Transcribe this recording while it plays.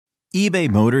eBay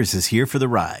Motors is here for the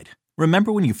ride.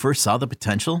 Remember when you first saw the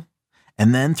potential?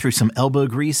 And then through some elbow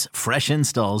grease, fresh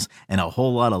installs, and a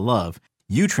whole lot of love,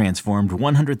 you transformed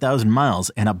 100,000 miles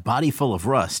and a body full of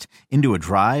rust into a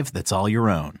drive that's all your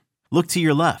own. Look to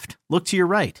your left. Look to your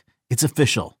right. It's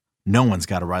official. No one's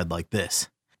got a ride like this.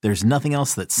 There's nothing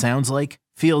else that sounds like,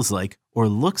 feels like, or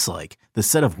looks like the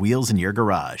set of wheels in your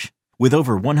garage. With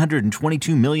over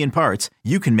 122 million parts,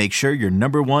 you can make sure your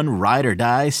number one ride or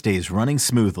die stays running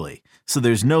smoothly. So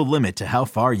there's no limit to how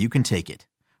far you can take it.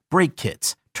 Brake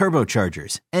kits,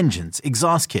 turbochargers, engines,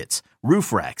 exhaust kits,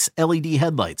 roof racks, LED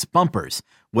headlights, bumpers,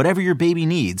 whatever your baby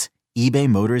needs, eBay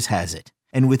Motors has it.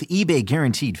 And with eBay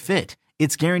Guaranteed Fit,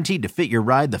 it's guaranteed to fit your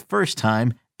ride the first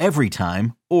time, every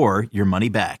time, or your money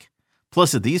back.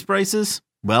 Plus at these prices,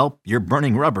 well, you're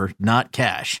burning rubber, not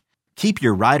cash. Keep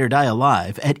your ride or die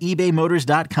alive at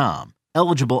ebaymotors.com.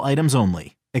 Eligible items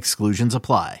only. Exclusions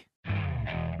apply.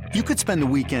 You could spend the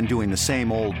weekend doing the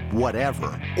same old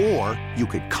whatever, or you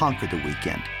could conquer the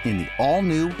weekend in the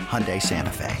all-new Hyundai Santa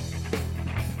Fe.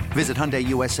 Visit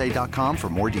HyundaiUSA.com for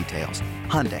more details.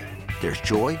 Hyundai, there's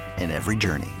joy in every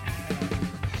journey.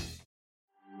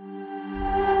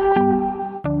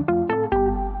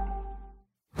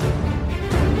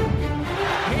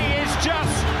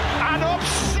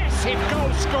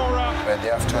 But they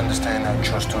have to understand I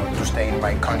chose to stay in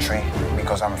my country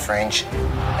because I'm French. And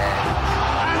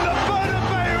the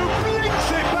Bernabeu blinks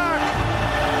it back!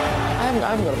 I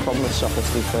haven't got a problem with soccer,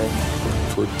 to be fair.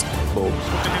 Football.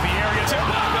 Into the area to...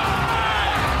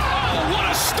 Oh,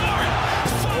 what a start!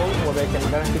 What I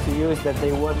can guarantee to you is that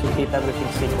they want to keep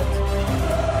everything secret.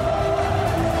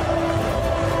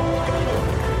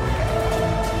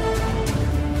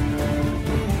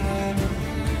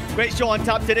 Great show on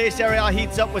tap today. Serie A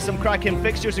heats up with some cracking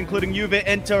fixtures, including Juve,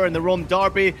 Inter, and the Rome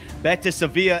derby. Betis,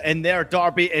 Sevilla in their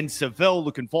derby in Seville.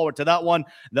 Looking forward to that one.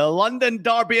 The London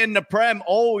derby in the Prem.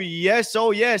 Oh yes.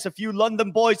 A few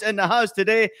London boys in the house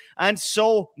today, and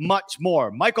so much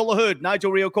more. Michael Lahoud,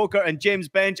 Nigel Reo-Coker, and James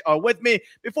Benge are with me.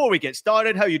 Before we get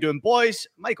started, how you doing, boys?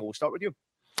 Michael, we'll start with you.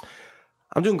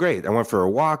 I'm doing great. I went for a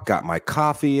walk, got my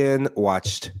coffee in,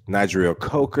 watched Nigel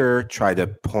Reo-Coker, tried to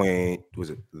point, was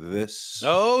it this?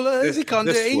 Oh, he can't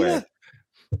do it either.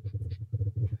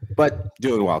 But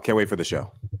doing well. Can't wait for the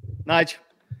show. Nigel.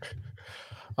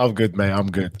 I'm good, mate. I'm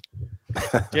good.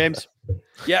 James.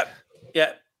 Yep.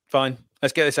 Fine.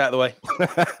 Let's get this out of the way.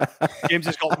 James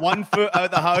has got 1 foot out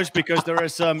of the house because there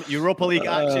is some Europa League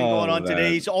action going on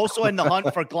today. He's also in the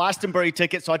hunt for Glastonbury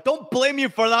tickets, so I don't blame you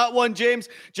for that one, James.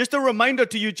 Just a reminder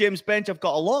to you, James Benge, I've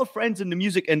got a lot of friends in the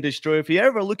music industry. If you're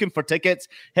ever looking for tickets,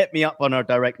 hit me up on our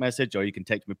direct message, or you can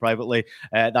text me privately.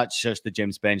 That's just the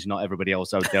James Benge, not everybody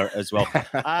else out there as well.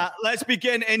 Let's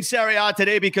begin in Serie A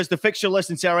today because the fixture list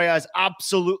in Serie A is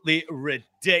absolutely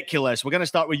ridiculous. We're going to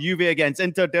start with Juve against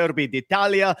Inter, Derby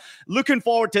d'Italia. Looking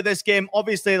forward to this game.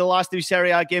 Obviously, the last 3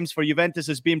 Serie A games for Juventus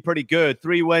has been pretty good.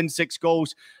 3 wins, 6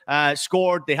 goals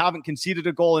scored. They haven't conceded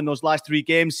a goal in those last 3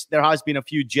 games. There has been a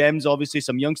few gems, obviously,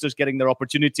 some youngsters getting their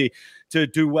opportunity to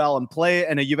do well and play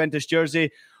in a Juventus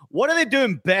jersey. What are they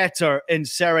doing better in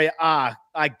Serie A,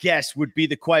 I guess, would be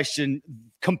the question,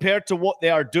 compared to what they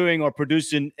are doing or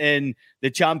producing in the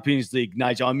Champions League,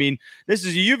 Nigel? I mean, this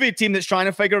is a Juve team that's trying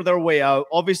to figure their way out,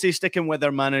 obviously sticking with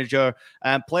their manager.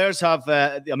 Players have,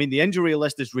 the injury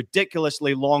list is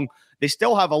ridiculously long. They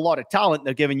still have a lot of talent.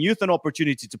 They're giving youth an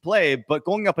opportunity to play, but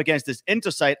going up against this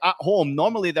Inter side at home,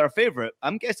 normally they're a favourite.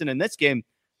 I'm guessing in this game,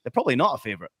 they're probably not a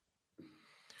favourite.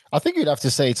 I think you'd have to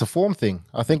say it's a form thing.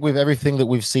 I think with everything that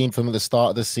we've seen from the start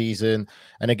of the season,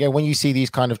 and again, when you see these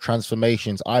kind of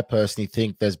transformations, I personally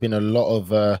think there's been a lot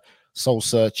of soul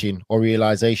searching or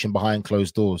realization behind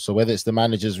closed doors. So whether it's the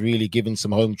manager's really giving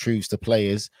some home truths to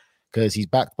players because he's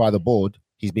backed by the board,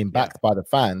 he's been backed by the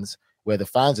fans, where the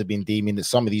fans have been deeming that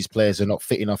some of these players are not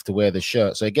fit enough to wear the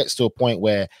shirt. So it gets to a point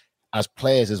where, as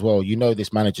players as well,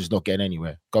 this manager's not going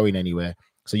anywhere.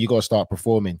 So you got to start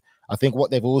performing. I think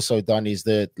what they've also done is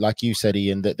that, like you said,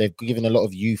 Ian, that they've given a lot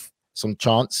of youth some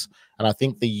chance. And I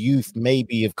think the youth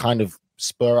maybe have kind of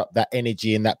spur up that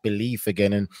energy and that belief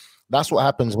again. And that's what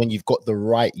happens when you've got the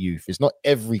right youth. It's not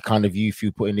every kind of youth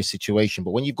you put in this situation,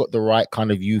 but when you've got the right kind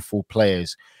of youthful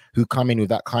players who come in with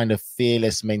that kind of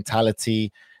fearless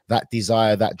mentality, that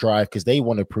desire, that drive, because they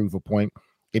want to prove a point,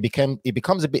 it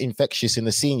becomes a bit infectious in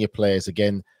the senior players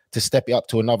again to step it up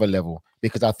to another level,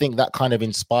 because I think that kind of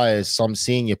inspires some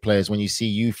senior players when you see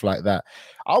youth like that.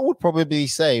 I would probably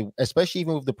say, especially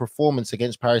even with the performance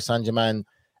against Paris Saint-Germain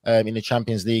in the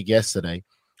Champions League yesterday,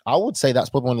 I would say that's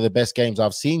probably one of the best games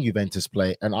I've seen Juventus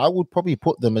play, and I would probably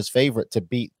put them as favourite to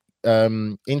beat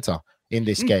Inter in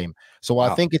this game. So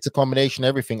I think it's a combination of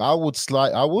everything. I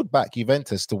would back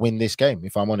Juventus to win this game,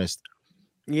 if I'm honest.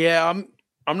 Yeah,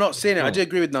 I'm not seeing it. I do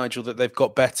agree with Nigel that they've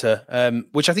got better,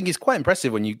 which I think is quite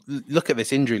impressive when you look at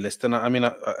this injury list. And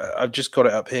I've just got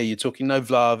it up here. You're talking no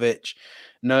Vlahovic,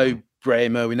 no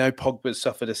Bremer. We know Pogba's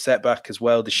suffered a setback as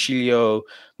well. De Sciglio,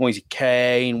 Moise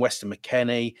Kean, Weston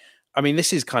McKennie. I mean,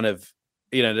 this is kind of,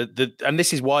 and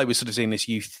this is why we're sort of seeing this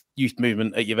youth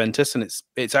movement at Juventus, and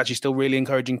it's actually still really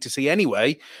encouraging to see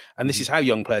anyway. And this is how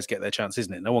young players get their chance,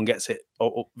 isn't it? No one gets it,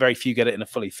 or very few get it in a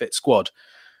fully fit squad.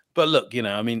 But look,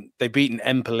 they've beaten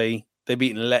Empoli, they've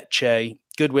beaten Lecce,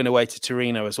 good win away to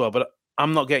Torino as well. But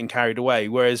I'm not getting carried away.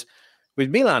 Whereas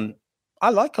with Milan, I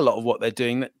like a lot of what they're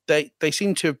doing. They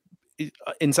seem to,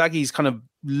 Inzaghi's kind of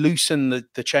loosen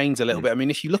the chains a little bit. I mean,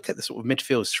 if you look at the sort of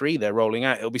midfield three they're rolling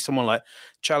out, it'll be someone like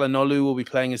Çalhanoğlu will be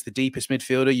playing as the deepest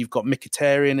midfielder. You've got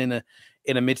Mkhitaryan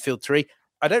in a midfield three.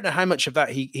 I don't know how much of that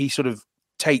he sort of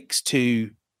takes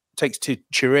to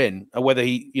Turin, or whether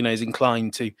he is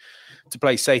inclined to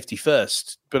play safety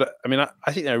first. But I mean,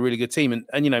 I think they're a really good team,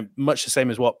 and much the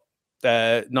same as what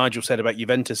Nigel said about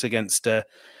Juventus against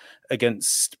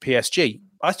PSG.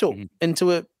 I thought Inter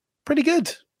were pretty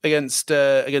good against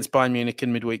Bayern Munich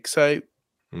in midweek, so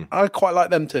I quite like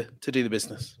them to do the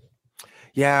business.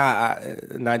 Yeah,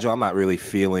 Nigel, I'm not really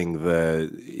feeling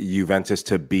the Juventus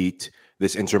to beat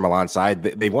this Inter Milan side.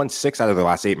 They won 6 out of their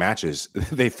last 8 matches.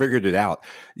 They figured it out.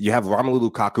 You have Romelu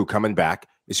Lukaku coming back.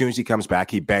 As soon as he comes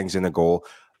back, he bangs in a goal.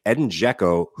 Edin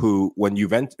Dzeko, who when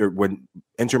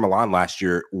Inter Milan last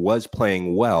year was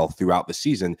playing well throughout the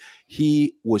season,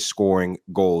 he was scoring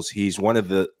goals. He's one of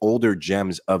the older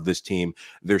gems of this team.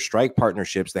 Their strike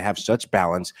partnerships, they have such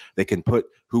balance. They can put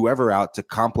whoever out to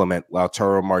complement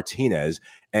Lautaro Martinez,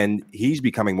 and he's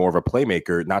becoming more of a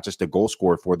playmaker, not just a goal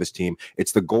scorer for this team.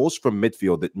 It's the goals from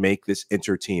midfield that make this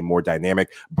Inter team more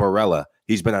dynamic. Barella,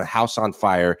 he's been a house on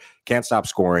fire, can't stop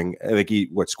scoring. I think he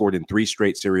scored in 3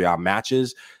 straight Serie A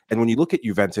matches. And when you look at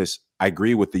Juventus, I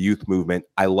agree with the youth movement.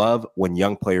 I love when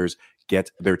young players get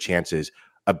their chances.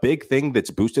 A big thing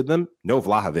that's boosted them, no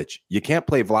Vlahovic. You can't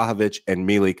play Vlahovic and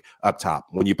Milik up top.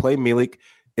 When you play Milik,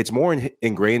 it's more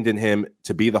ingrained in him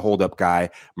to be the hold-up guy.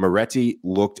 Moretti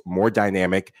looked more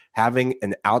dynamic. Having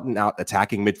an out-and-out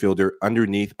attacking midfielder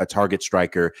underneath a target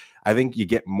striker, I think you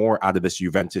get more out of this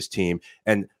Juventus team.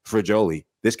 And Fagioli,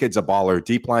 this kid's a baller,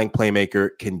 deep-lying playmaker,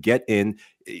 can get in.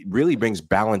 It really brings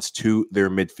balance to their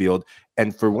midfield.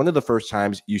 And for one of the first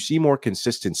times, you see more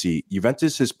consistency.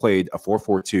 Juventus has played a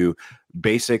 4-4-2,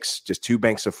 basics, just 2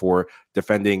 banks of 4,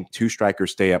 defending 2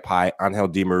 strikers stay up high. Angel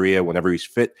Di Maria, whenever he's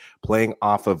fit, playing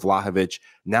off of Vlahovic.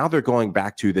 Now they're going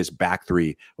back to this back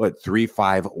 3,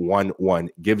 3-5-1-1,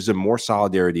 gives them more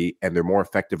solidarity, and they're more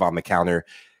effective on the counter.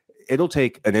 It'll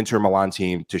take an Inter Milan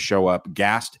team to show up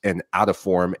gassed and out of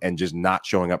form and just not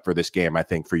showing up for this game, I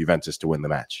think, for Juventus to win the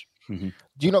match. Mm-hmm.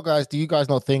 Do you guys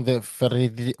not think that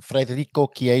Federico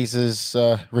Chiesa's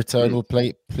return will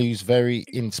please very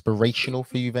inspirational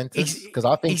for Juventus? Because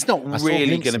I think he's not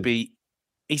really going to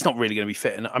be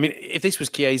fit. And I mean, if this was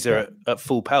Chiesa at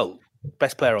full pelt,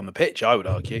 best player on the pitch, I would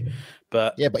argue.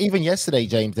 But yeah, but even yesterday,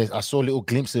 James, I saw a little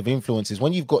glimpse of influences.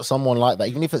 When you've got someone like that,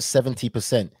 even if it's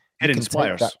 70%, it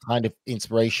inspires that kind of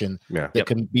inspiration that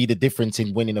can be the difference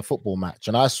in winning a football match.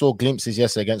 And I saw glimpses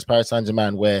yesterday against Paris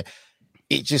Saint-Germain where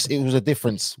it was a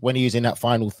difference when he was in that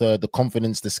final third, the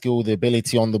confidence, the skill, the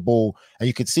ability on the ball, and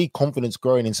you could see confidence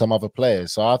growing in some other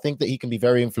players. So I think that he can be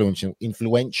very influential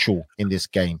in this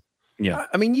game. Yeah.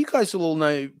 I mean, you guys will all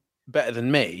know better than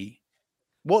me.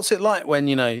 What's it like when,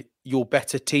 your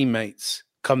better teammates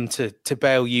come to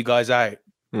bail you guys out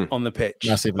on the pitch?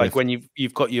 Massive like lift. when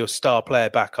you've got your star player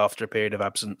back after a period of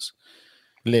absence.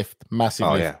 Massive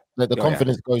lift. Yeah. The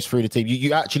confidence goes through the team.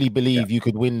 You actually believe you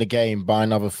could win the game by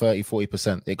another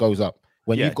 30-40%. It goes up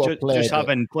when you've got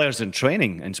having players in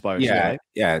training inspires you, right?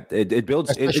 It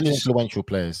builds, especially influential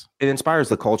players. It inspires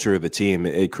the culture of the team.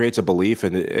 It creates a belief,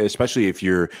 and especially if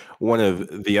you're one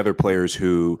of the other players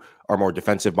who are more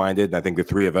defensive minded. I think the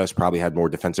 3 of us probably had more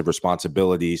defensive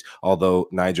responsibilities. Although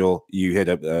Nigel, you hit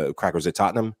a crack. Was it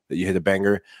Tottenham that you hit a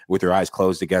banger with your eyes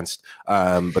closed against?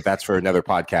 But that's for another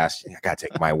podcast. I gotta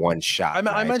take my one shot.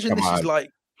 I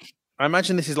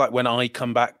imagine this is like when I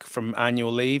come back from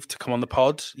annual leave to come on the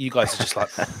pod. You guys are just like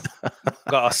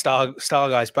got our star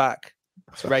guys back.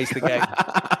 Raise the game.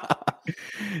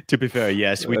 To be fair,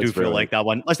 yes, we do feel like that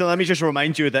one. Listen, let me just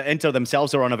remind you that Inter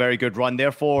themselves are on a very good run.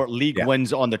 They're 4 league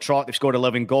wins on the trot. They've scored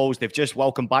 11 goals. They've just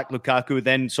welcomed back Lukaku,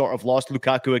 then sort of lost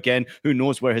Lukaku again. Who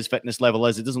knows where his fitness level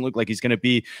is? It doesn't look like he's going to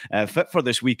be fit for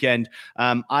this weekend.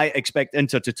 I expect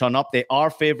Inter to turn up. They are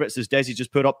favourites, as Desi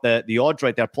just put up the odds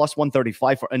right there. Plus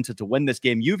 135 for Inter to win this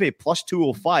game. Juve plus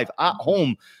 205 at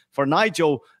home. For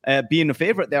Nigel being a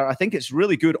favourite there, I think it's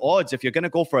really good odds. If you're going to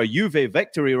go for a Juve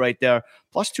victory right there,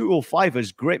 plus 205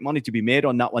 is great money to be made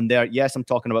on that one there. Yes, I'm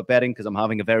talking about betting because I'm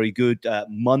having a very good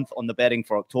month on the betting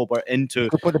for October into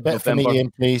put a bet November. For me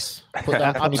in, please. Put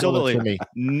that absolutely. For me.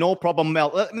 No problem,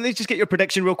 Mel. Let me just get your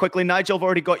prediction real quickly. Nigel, I've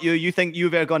already got you. You think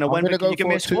Juve are going to win? I'm going to go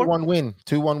for a 2-1 win.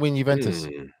 2-1 win Juventus.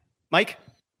 Mike?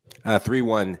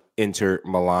 3-1 Inter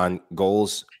Milan.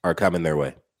 Goals are coming their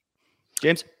way.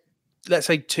 James? Let's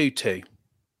say 2-2.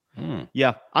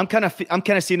 Yeah, I'm kind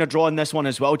of seeing a draw in this one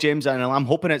as well, James, and I'm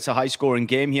hoping it's a high-scoring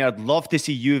game here. I'd love to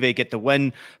see Juve get the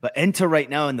win, but Inter right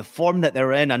now in the form that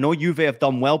they're in, I know Juve have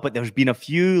done well, but there's been a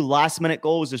few last-minute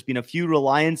goals. There's been a few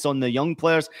reliance on the young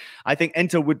players. I think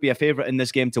Inter would be a favourite in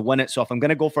this game to win it, so if I'm going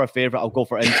to go for a favourite, I'll go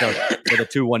for Inter with a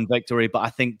 2-1 victory, but I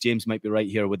think James might be right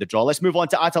here with the draw. Let's move on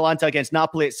to Atalanta against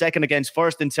Napoli at second against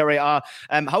first in Serie A.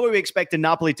 How are we expecting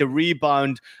Napoli to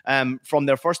rebound from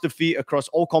their first defeat across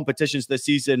all competitions this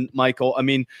season, Michael? I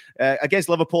mean, against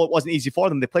Liverpool, it wasn't easy for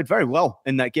them. They played very well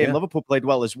in that game. Yeah. Liverpool played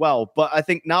well as well. But I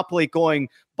think Napoli going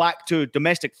back to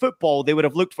domestic football, they would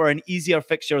have looked for an easier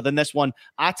fixture than this one.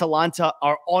 Atalanta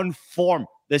are on form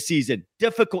this season.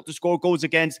 Difficult to score goals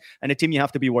against, and a team you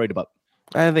have to be worried about.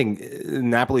 I think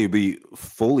Napoli will be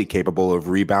fully capable of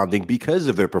rebounding because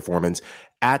of their performance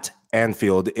at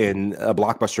Anfield in a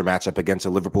blockbuster matchup against a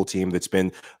Liverpool team that's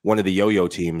been one of the yo-yo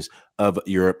teams of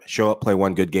Europe. Show up, play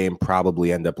one good game,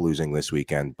 probably end up losing this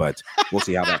weekend, but we'll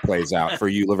see how that plays out. For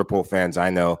you Liverpool fans, I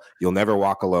know you'll never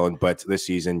walk alone, but this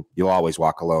season you'll always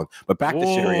walk alone. But back to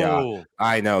Serie A.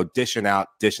 I know, dishing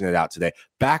it out today.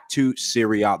 Back to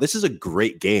Serie A. This is a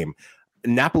great game.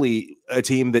 Napoli, a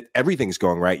team that everything's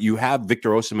going right. You have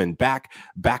Victor Osimhen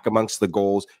back amongst the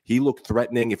goals. He looked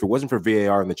threatening. If it wasn't for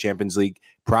VAR in the Champions League,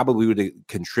 probably would have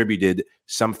contributed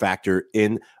some factor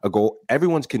in a goal.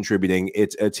 Everyone's contributing.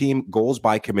 It's a team, goals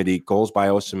by committee, goals by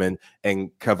Osimhen, and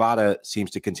Cavada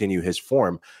seems to continue his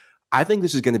form. I think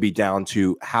this is going to be down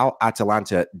to how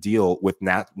Atalanta deal with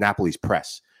Napoli's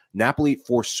press. Napoli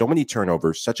forced so many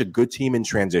turnovers, such a good team in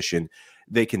transition.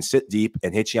 They can sit deep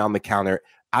and hit you on the counter.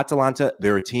 Atalanta,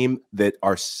 they're a team that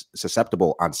are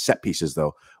susceptible on set pieces,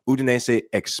 though. Udinese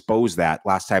exposed that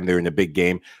last time they were in a big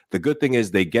game. The good thing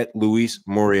is they get Luis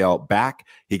Muriel back.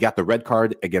 He got the red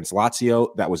card against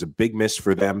Lazio. That was a big miss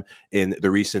for them in the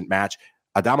recent match.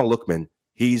 Adama Lukman,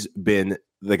 he's been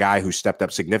the guy who stepped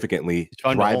up significantly,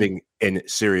 thriving in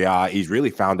Serie A. He's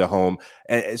really found a home.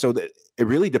 And so it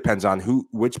really depends on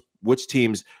which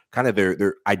teams kind of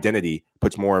their identity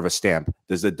puts more of a stamp.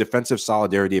 Does the defensive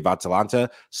solidarity of Atalanta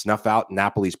snuff out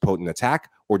Napoli's potent attack,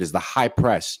 or does the high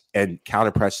press and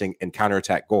counter-pressing and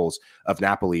counterattack goals of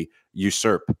Napoli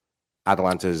usurp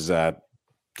Atalanta's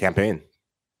campaign?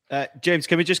 James,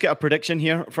 can we just get a prediction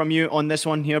here from you on this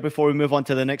one here before we move on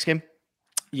to the next game?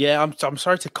 Yeah, I'm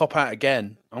sorry to cop out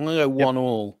again. I'm going to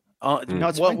go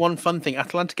 1-1. One fun thing,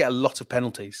 Atalanta get a lot of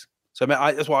penalties. So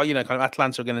that's why, kind of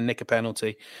Atalanta are going to nick a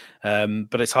penalty,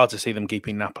 but it's hard to see them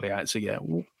keeping Napoli out. So yeah,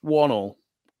 1-1.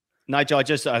 Nigel,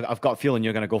 I've got a feeling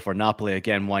you're going to go for Napoli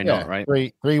again. Why not, right?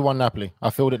 3-1 Napoli. I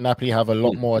feel that Napoli have a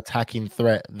lot more attacking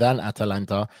threat than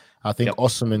Atalanta. I think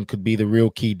Osimhen could be the real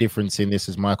key difference in this,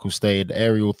 as Michael stated,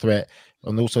 aerial threat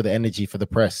and also the energy for the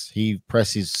press. He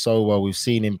presses so well. We've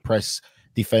seen him press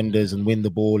defenders and win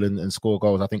the ball and score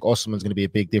goals. I think Osimhen's going to be a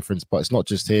big difference, but it's not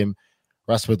just him.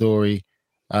 Raspadori,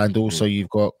 and also you've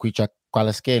got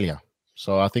Kvaratskhelia.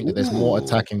 So I think that there's more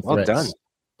attacking threats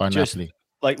by Napoli.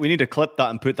 Like, we need to clip that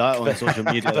and put that on social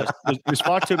media. There's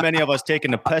far too many of us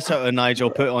taking the piss out of Nigel,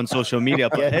 put it on social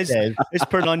media. But his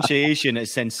pronunciation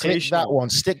is sensational. Click that one.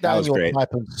 Stick that in your pipe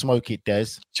and smoke it, Des.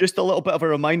 Just a little bit of a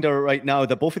reminder right now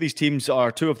that both of these teams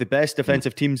are two of the best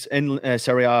defensive teams in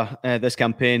Serie A this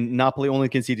campaign. Napoli only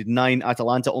conceded 9.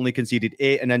 Atalanta only conceded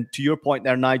 8. And then to your point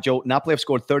there, Nigel, Napoli have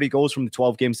scored 30 goals from the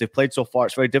 12 games they've played so far.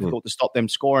 It's very difficult to stop them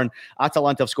scoring.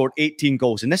 Atalanta have scored 18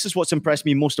 goals. And this is what's impressed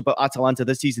me most about Atalanta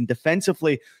this season.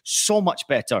 Defensively, so much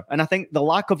better. And I think the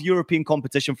lack of European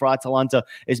competition for Atalanta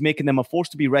is making them a force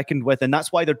to be reckoned with. And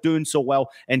that's why they're doing so well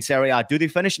in Serie A. Do they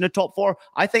finish in the top 4?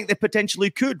 I think they potentially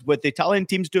could. With the Italian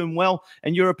teams doing well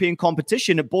in European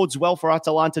competition, it bodes well for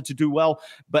Atalanta to do well.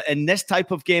 But in this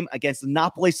type of game against the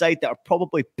Napoli side that are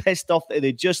probably pissed off that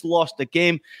they just lost the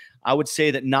game, I would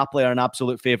say that Napoli are an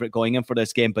absolute favourite going in for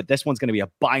this game, but this one's going to be a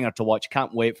banger to watch.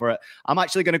 Can't wait for it. I'm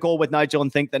actually going to go with Nigel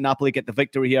and think that Napoli get the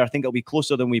victory here. I think it'll be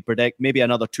closer than we predict. Maybe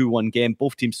another 2-1 game.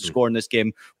 Both teams to score in this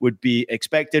game would be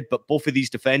expected, but both of these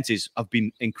defences have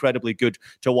been incredibly good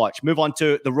to watch. Move on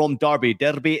to the Rome derby,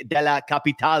 Derby della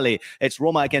Capitale. It's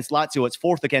Roma against Lazio. It's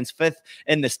 4th against 5th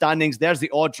in the standings. There's the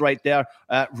odds right there.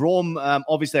 Rome,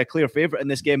 obviously a clear favourite in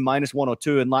this game,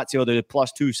 -102, and Lazio, the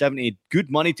 +270. Good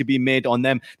money to be made on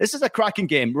them. This is a cracking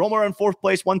game. Roma are in 4th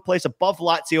place, 1 place above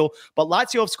Lazio, but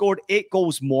Lazio have scored 8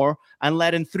 goals more and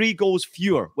let in 3 goals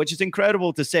fewer, which is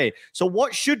incredible to say. So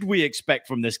what should we expect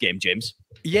from this game, James?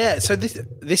 Yeah, so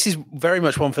this is very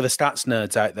much one for the stats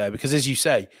nerds out there, because as you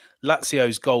say,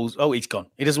 Lazio's goals. Oh, he's gone.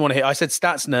 He doesn't want to hear. I said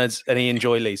stats nerds, and he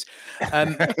enjoy Lee's.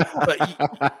 But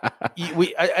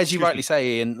as you rightly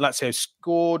say, Ian, Lazio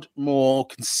scored more,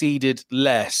 conceded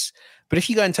less. But if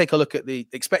you go and take a look at the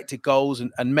expected goals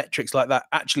and metrics like that,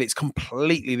 actually, it's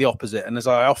completely the opposite. And as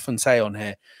I often say on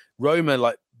here, Roma,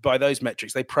 like by those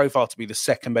metrics, they profile to be the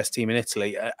second best team in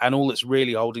Italy, and all that's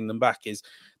really holding them back is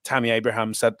Tammy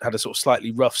Abraham's had a sort of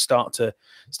slightly rough start to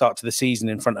the season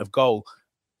in front of goal.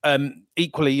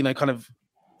 Equally, kind of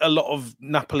a lot of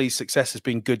Napoli's success has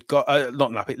been good.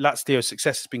 Not Napoli, Lazio's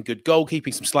success has been good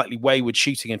goalkeeping, some slightly wayward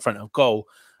shooting in front of goal.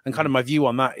 And kind of my view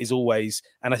on that is always,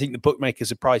 and I think the bookmakers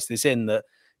have priced this in, that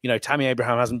Tammy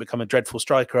Abraham hasn't become a dreadful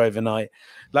striker overnight.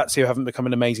 Lazio haven't become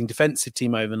an amazing defensive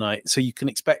team overnight. So you can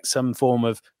expect some form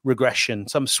of regression,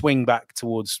 some swing back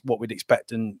towards what we'd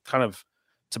expect. And kind of,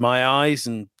 to my eyes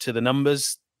and to the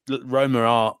numbers, Roma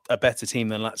are a better team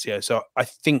than Lazio. So I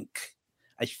think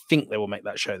they will make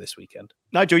that show this weekend.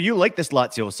 Nigel, you like this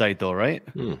Lazio side though, right?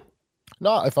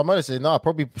 No, if I'm honest, I'll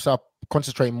probably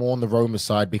concentrate more on the Roma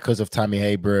side because of Tammy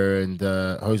Abraham and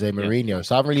Jose Mourinho. Yeah.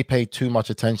 So I haven't really paid too much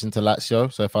attention to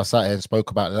Lazio. So if I sat here and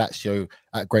spoke about Lazio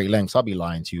at great lengths, I'll be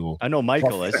lying to you all. I know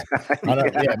Michael is.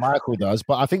 Yeah, Michael does.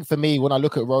 But I think for me, when I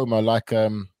look at Roma, like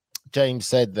James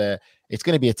said there, it's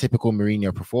going to be a typical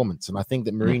Mourinho performance. And I think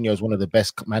that Mourinho is one of the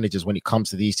best managers when it comes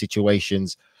to these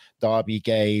situations. Derby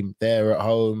game, they're at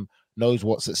home, knows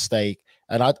what's at stake.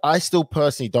 And I still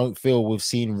personally don't feel we've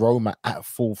seen Roma at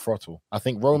full throttle. I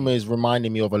think Roma is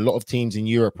reminding me of a lot of teams in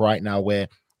Europe right now where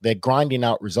they're grinding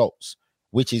out results,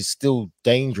 which is still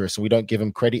dangerous and we don't give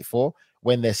them credit for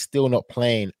when they're still not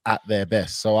playing at their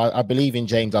best. So I believe in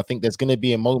James. I think there's going to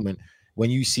be a moment when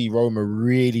you see Roma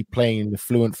really playing the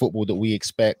fluent football that we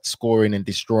expect, scoring and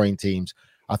destroying teams.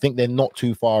 I think they're not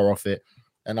too far off it.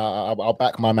 And I'll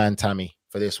back my man Tammy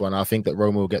for this one. I think that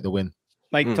Roma will get the win.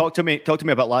 Mike, talk to me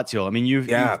about Lazio. I mean,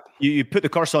 you put the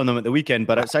curse on them at the weekend,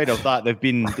 but outside of that, they've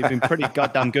been pretty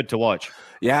goddamn good to watch.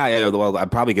 Yeah. Well, I'm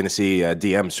probably going to see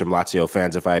DMs from Lazio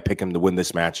fans if I pick them to win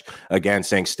this match again,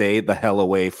 saying stay the hell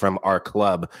away from our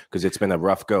club because it's been a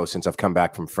rough go since I've come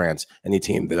back from France. Any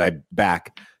team that I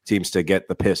back seems to get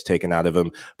the piss taken out of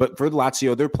them. But for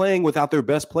Lazio, they're playing without their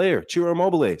best player, Ciro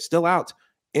Immobile, still out.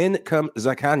 In comes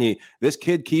Zaccagni. This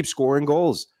kid keeps scoring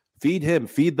goals. Feed him,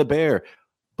 feed the bear.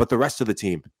 But the rest of the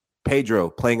team, Pedro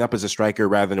playing up as a striker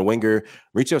rather than a winger.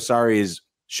 Maurizio Sarri is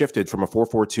shifted from a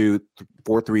 4-4-2,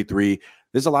 4-3-3.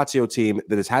 This is a Lazio team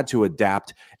that has had to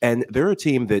adapt. And they're a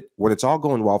team that when it's all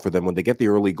going well for them, when they get the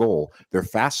early goal, they're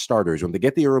fast starters. When they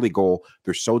get the early goal,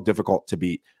 they're so difficult to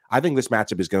beat. I think this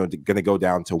matchup is going to go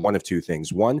down to one of two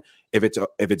things. One, if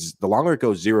it's the longer it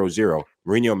goes 0-0,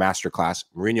 Mourinho masterclass.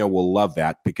 Mourinho will love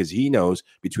that because he knows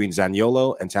between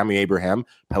Zaniolo and Tammy Abraham,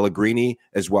 Pellegrini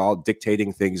as well,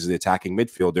 dictating things as the attacking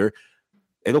midfielder,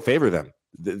 it'll favor them.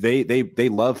 They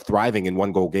love thriving in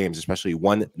 1-goal games, especially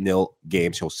 1-0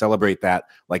 games. He'll celebrate that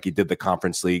like he did the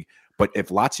Conference League. But if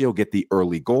Lazio get the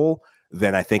early goal,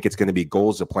 then I think it's going to be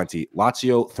goals aplenty.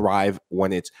 Lazio thrive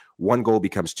when it's 1 goal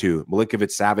becomes 2.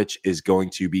 Milinkovic-Savic is going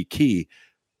to be key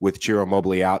with Ciro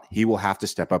Immobile out. He will have to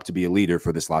step up to be a leader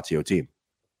for this Lazio team.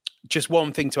 Just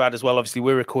one thing to add as well. Obviously,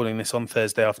 we're recording this on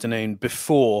Thursday afternoon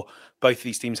before both of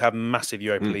these teams have massive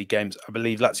Europa League games. I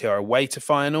believe Lazio are away to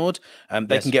Feyenoord.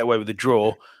 They can get away with a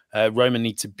draw. Roma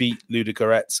need to beat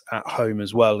Ludogorets at home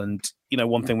as well. And,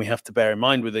 one thing we have to bear in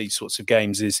mind with these sorts of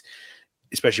games is,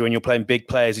 especially when you're playing big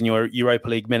players in your Europa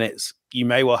League minutes, you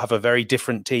may well have a very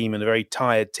different team and a very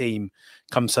tired team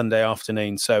come Sunday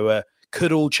afternoon. So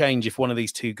could all change if one of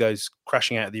these two goes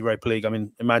crashing out of the Europa League. I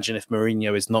mean, imagine if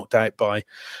Mourinho is knocked out by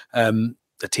a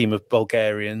team of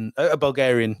Bulgarian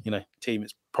team.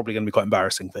 It's probably going to be quite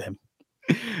embarrassing for him.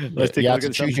 Let's take a look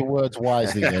at choose your words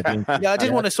wisely. I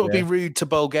didn't want to sort of be rude to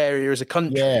Bulgaria as a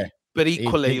country. Yeah. But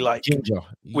equally,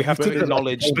 we have to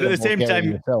acknowledge. But at the same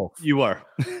time, you are.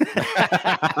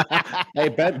 Hey,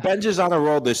 Benj is on a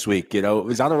roll this week. He's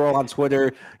on a roll on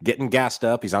Twitter, getting gassed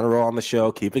up. He's on a roll on the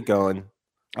show. Keep it going.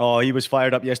 Oh, he was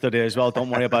fired up yesterday as well. Don't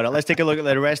worry about it. Let's take a look at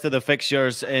the rest of the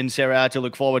fixtures in Serie A to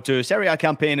look forward to. Serie A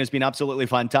campaign has been absolutely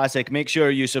fantastic. Make sure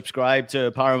you subscribe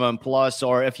to Paramount Plus,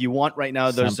 or if you want right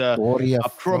now, there's a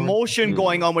promotion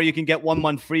going on where you can get 1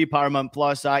 month free Paramount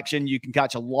Plus action. You can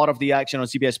catch a lot of the action on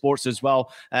CBS Sports as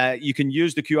well. You can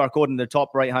use the QR code in the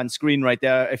top right-hand screen right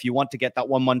there if you want to get that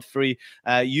 1 month free.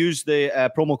 Use the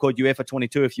promo code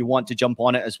UEFA22 if you want to jump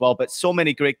on it as well. But so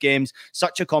many great games.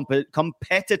 Such a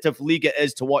competitive league it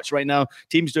is to watch right now.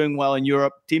 Teams doing well in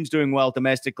Europe, teams doing well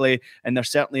domestically, and there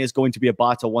certainly is going to be a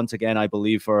battle once again, I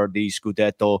believe, for the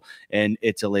Scudetto in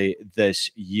Italy this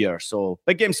year. So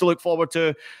big games to look forward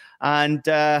to. And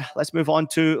let's move on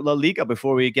to La Liga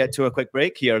before we get to a quick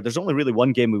break here. There's only really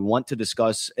one game we want to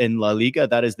discuss in La Liga.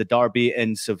 That is the derby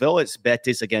in Seville. It's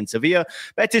Betis against Sevilla.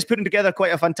 Betis putting together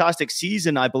quite a fantastic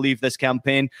season, I believe, this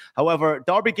campaign. However,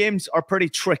 derby games are pretty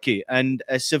tricky. And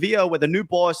Sevilla, with a new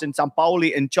boss in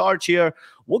Sampaoli in charge here,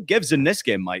 what gives in this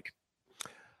game, Mike?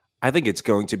 I think it's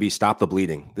going to be stop the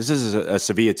bleeding. This is a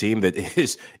Sevilla team that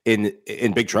is in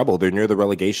big trouble. They're near the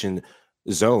relegation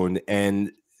zone,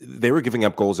 and they were giving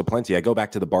up goals aplenty. I go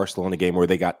back to the Barcelona game where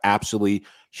they got absolutely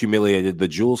humiliated, the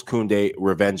Jules Koundé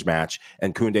revenge match,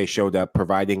 and Koundé showed up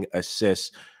providing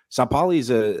assists. Sampaoli is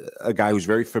a guy who's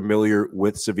very familiar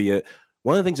with Sevilla.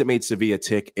 One of the things that made Sevilla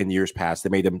tick in years past,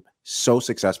 that made them so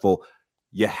successful,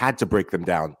 you had to break them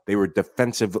down. They were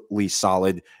defensively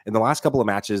solid. In the last couple of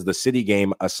matches, the City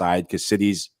game aside, because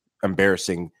City's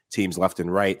embarrassing teams left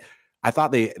and right, I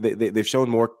thought they've shown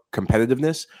more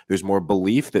competitiveness. There's more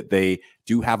belief that they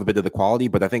do have a bit of the quality,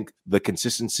 but I think the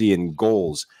consistency in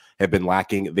goals have been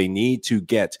lacking. They need to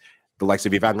get the likes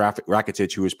of Ivan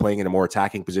Rakitic, who was playing in a more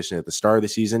attacking position at the start of the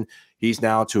season. He's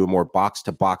now to a more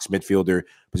box-to-box midfielder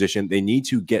position. They need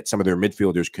to get some of their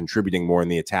midfielders contributing more in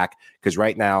the attack, because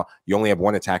right now you only have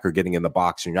one attacker getting in the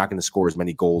box, and you're not going to score as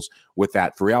many goals with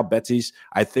that. For Real Betis,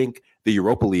 I think the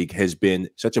Europa League has been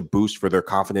such a boost for their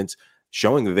confidence,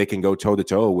 showing that they can go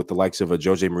toe-to-toe with the likes of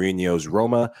Jose Mourinho's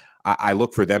Roma. I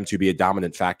look for them to be a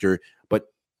dominant factor, but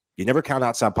you never count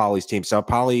out Sampaoli's team.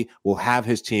 Sampaoli will have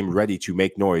his team ready to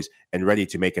make noise and ready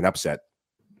to make an upset.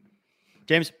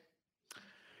 James?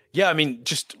 Yeah, I mean,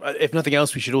 just if nothing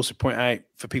else, we should also point out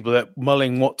for people that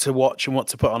mulling what to watch and what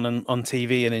to put on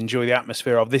TV and enjoy the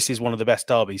atmosphere of, this is one of the best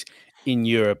derbies in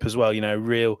Europe as well. You know,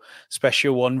 real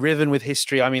special one, riven with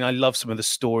history. I mean, I love some of the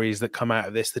stories that come out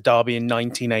of this. The derby in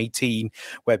 1918,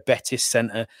 where Betis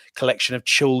sent a collection of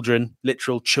children,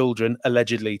 literal children,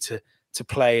 allegedly to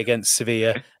play against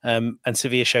Sevilla, and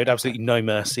Sevilla showed absolutely no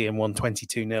mercy and won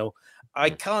 22-0. I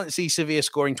can't see Sevilla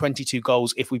scoring 22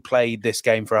 goals if we played this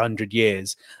game for 100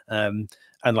 years. And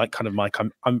like kind of Mike,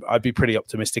 I'd be pretty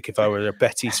optimistic if I were a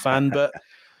Betis fan, but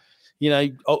you know,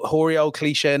 hoary old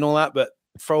cliche and all that, but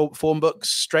form books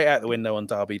straight out the window on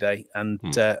Derby Day. And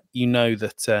you know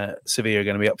that Sevilla are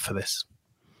going to be up for this.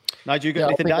 Nigel, you got I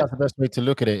anything think to add? that's the best way to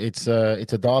look at it. It's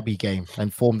a derby game,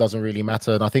 and form doesn't really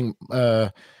matter. And I think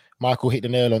Michael hit the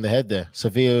nail on the head there.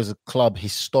 Sevilla is a club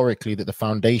historically that the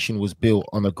foundation was built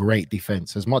on a great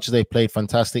defense. As much as they played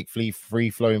fantastic,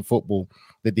 free-flowing football,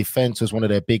 the defense was one of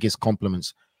their biggest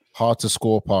compliments. Hard to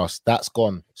score past. That's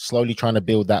gone. Slowly trying to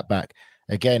build that back.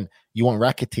 Again, you want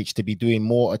Rakitic to be doing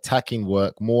more attacking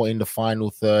work, more in the final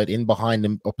third, in behind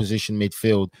the opposition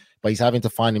midfield, but he's having to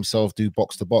find himself do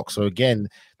box to box. So again,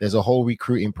 there's a whole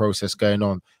recruiting process going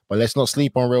on. But let's not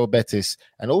sleep on Real Betis.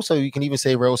 And also, you can even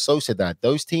say Real Sociedad.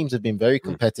 Those teams have been very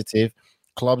competitive,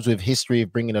 clubs with history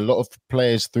of bringing a lot of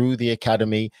players through the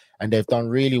academy, and they've done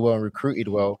really well and recruited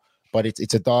well. But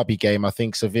it's a derby game. I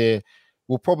think Sevilla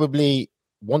will probably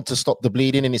want to stop the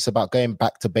bleeding, and it's about going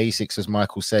back to basics, as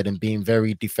Michael said, and being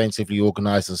very defensively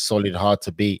organized and solid, hard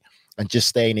to beat, and just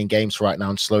staying in games right now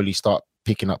and slowly start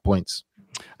picking up points.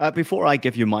 Before I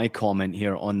give you my comment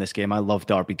here on this game, I love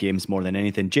derby games more than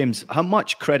anything. James, how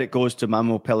much credit goes to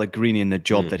Manuel Pellegrini and the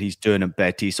job that he's doing at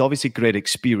Betis? Obviously, great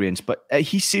experience, but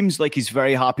he seems like he's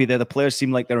very happy there. The players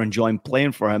seem like they're enjoying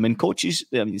playing for him. And coaches,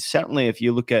 I mean, certainly if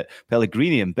you look at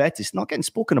Pellegrini and Betis, not getting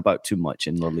spoken about too much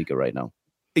in La Liga right now.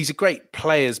 He's a great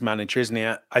players manager, isn't he?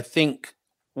 I think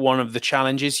one of the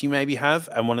challenges you maybe have,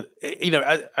 and one of, you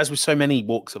know, as with so many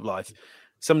walks of life,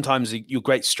 sometimes your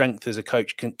great strength as a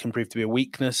coach can prove to be a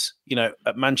weakness. You know,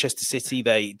 at Manchester City,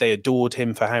 they adored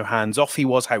him for how hands-off he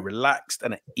was, how relaxed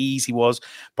and at ease he was.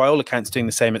 By all accounts, doing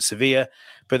the same at Sevilla.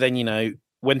 But then, you know,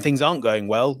 when things aren't going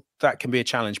well, that can be a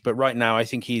challenge. But right now, I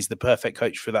think he's the perfect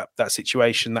coach for that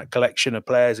situation, that collection of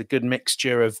players, a good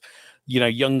mixture of, you know,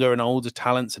 younger and older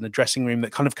talents and a dressing room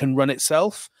that kind of can run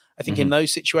itself. I think in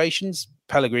those situations,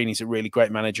 Pellegrini's a really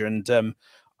great manager. And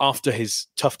after his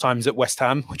tough times at West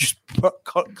Ham, which is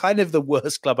kind of the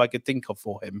worst club I could think of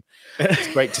for him.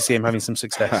 It's great to see him having some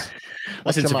success.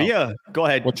 Listen, Sevilla, go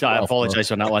ahead. I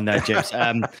apologize on that one there, James.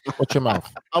 Watch your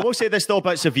mouth. I will say this, though,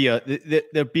 about Sevilla.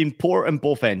 They're being poor in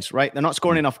both ends, right? They're not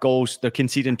scoring enough goals. They're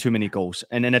conceding too many goals.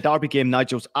 And in a derby game,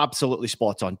 Nigel's absolutely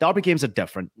spot on. Derby games are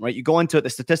different, right? You go into it, the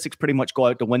statistics pretty much go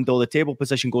out the window. The table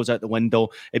position goes out the window.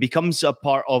 It becomes a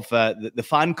part of the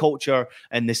fan culture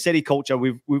and the city culture.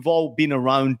 We've all been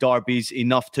around derbies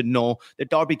enough to know that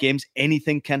derby games,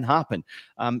 anything can happen.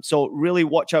 So really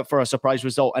watch out for a surprise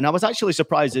result. And I was actually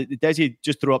surprised that Desi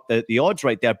just threw up the odds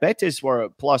right there. Betis were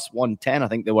plus 110, I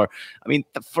think they were. I mean,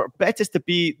 for Betis to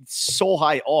be so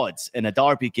high odds in a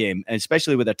derby game, and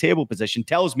especially with their table position,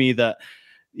 tells me that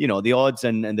the odds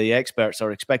and the experts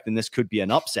are expecting this could be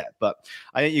an upset. But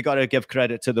I think you got to give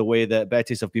credit to the way that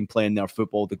Betis have been playing their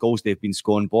football, the goals they've been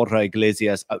scoring. Borja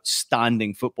Iglesias,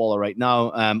 outstanding footballer right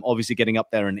now, obviously getting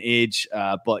up there in age,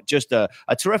 but just a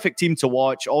terrific team to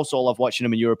watch. Also, I love watching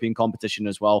them in European competition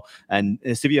as well. And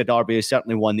the Sevilla derby is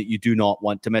certainly one that you do not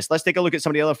want to miss. Let's take a look at some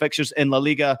of the other fixtures in La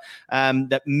Liga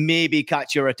that maybe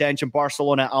catch your attention.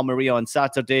 Barcelona, Almeria on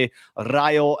Saturday,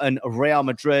 Rayo and Real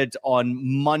Madrid on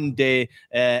Monday,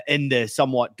 in the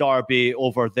somewhat derby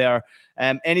over there.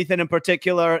 Anything in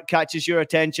particular catches your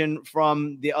attention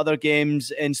from the other games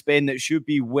in Spain that should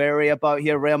be wary about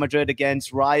here? Real Madrid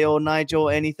against Rayo, Nigel,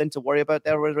 anything to worry about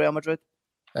there with Real Madrid?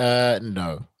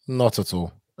 No, not at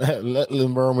all. Let the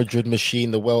Real Madrid machine,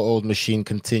 the well-oiled machine,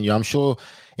 continue. I'm sure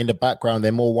in the background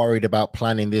they're more worried about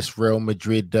planning this Real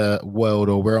Madrid world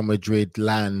or Real Madrid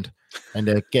land, and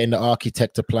they're getting the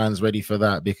architecture plans ready for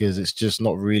that, because it's just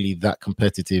not really that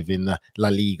competitive in the La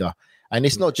Liga. And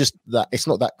it's not just that, it's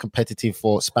not that competitive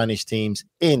for Spanish teams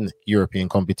in European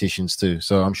competitions too.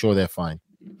 So I'm sure they're fine.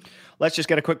 Let's just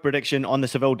get a quick prediction on the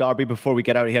Seville derby before we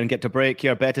get out of here and get to break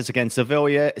here. Betis against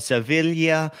Sevilla.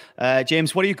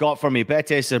 James, what do you got for me?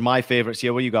 Betis are my favourites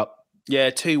here. What do you got? Yeah,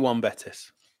 2-1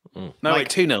 Betis. No, wait,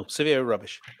 2-0. Sevilla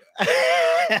rubbish.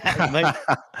 I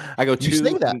go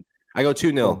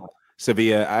 2-0.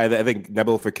 Sevilla. I think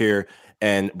Nabil Fekir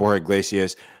and Borja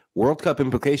Iglesias. World Cup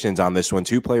implications on this one.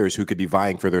 Two players who could be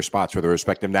vying for their spots for their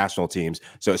respective national teams.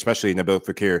 So especially Nabil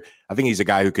Fekir, I think he's a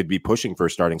guy who could be pushing for a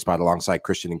starting spot alongside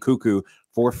Christian Nkunku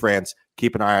for France.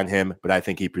 Keep an eye on him, but I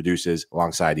think he produces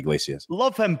alongside Iglesias.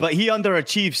 Love him, but he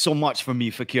underachieves so much for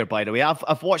me, Fekir, by the way.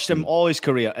 I've watched him all his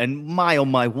career, and my, oh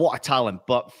my, what a talent.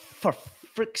 But for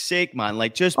frick's sake, man,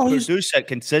 produce it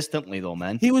consistently, though,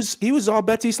 man. He was all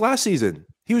Betis last season.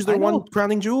 He was their one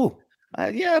crowning jewel.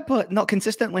 Yeah, but not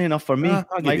consistently enough for me.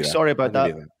 Mike, sorry about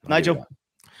that. Nigel?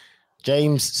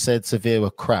 James said Sevilla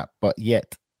were crap, but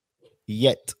yet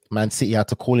Man City had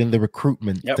to call in the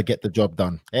recruitment to get the job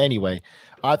done. Anyway,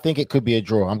 I think it could be a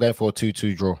draw. I'm going for a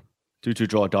 2-2 draw. 2-2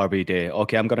 draw, derby day.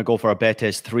 Okay, I'm going to go for a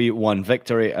Betis 3-1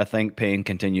 victory. I think pain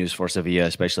continues for Sevilla,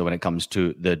 especially when it comes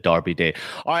to the derby day.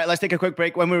 All right, let's take a quick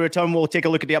break. When we return, we'll take a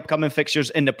look at the upcoming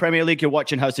fixtures in the Premier League. You're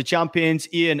watching House of Champions.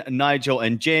 Ian, Nigel,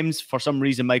 and James. For some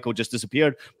reason, Michael just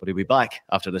disappeared, but he'll be back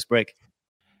after this break.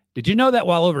 Did you know that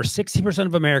while over 60%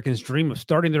 of Americans dream of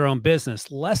starting their own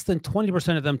business, less than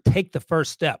 20% of them take the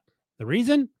first step? The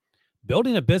reason?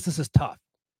 Building a business is tough.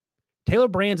 Taylor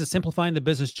Brands is simplifying the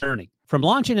business journey. From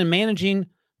launching and managing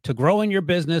to growing your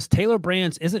business, Taylor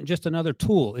Brands isn't just another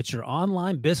tool. It's your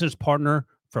online business partner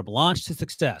from launch to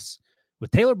success.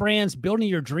 With Taylor Brands, building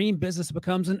your dream business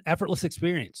becomes an effortless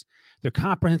experience. Their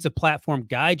comprehensive platform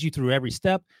guides you through every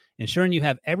step, ensuring you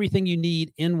have everything you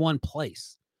need in one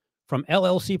place. From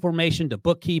LLC formation to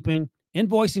bookkeeping,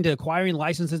 invoicing to acquiring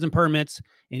licenses and permits,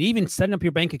 and even setting up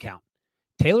your bank account,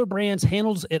 Taylor Brands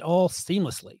handles it all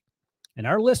seamlessly. And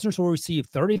our listeners will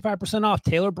receive 35% off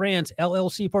Taylor Brands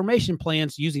LLC formation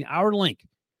plans using our link,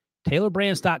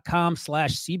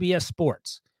 taylorbrands.com/CBS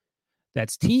Sports.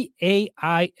 That's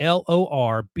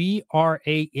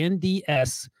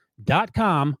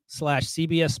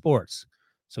TAILORBRANDS.com/CBS Sports.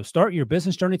 So start your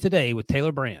business journey today with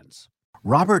Taylor Brands.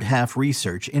 Robert Half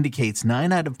research indicates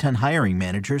 9 out of 10 hiring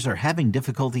managers are having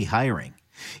difficulty hiring.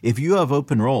 If you have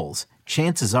open roles,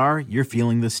 chances are you're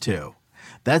feeling this too.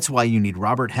 That's why you need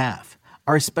Robert Half.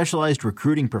 Our specialized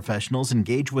recruiting professionals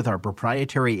engage with our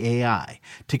proprietary AI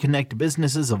to connect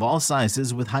businesses of all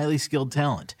sizes with highly skilled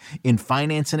talent in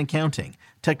finance and accounting,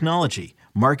 technology,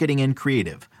 marketing and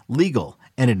creative, legal,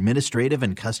 and administrative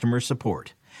and customer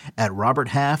support. At Robert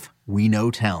Half, we know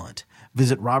talent.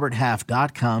 Visit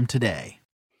roberthalf.com today.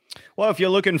 Well, if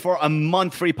you're looking for a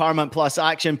month free Paramount Plus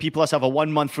action, P Plus have a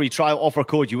 1 month free trial offer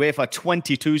code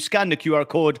UEFA22. Scan the QR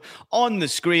code on the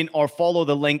screen or follow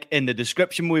the link in the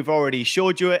description. We've already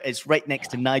showed you it. It's right next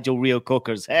to Nigel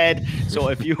Reo-Coker's head. So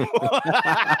if you...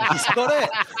 He's got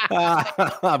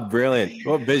it. Brilliant.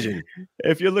 What vision.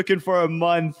 If you're looking for a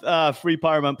month free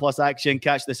Paramount Plus action,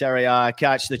 catch the Serie A,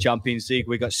 catch the Champions League.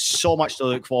 We got so much to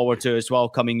look forward to as well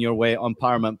coming your way on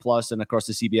Paramount Plus and across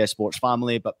the CBS Sports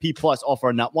family. But P Plus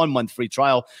offering that 1 month free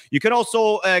trial. You can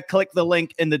also click the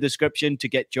link in the description to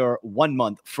get your 1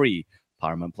 month free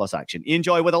Paramount Plus action.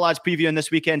 Enjoy with the lads previewing this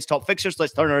weekend's top fixtures.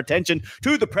 Let's turn our attention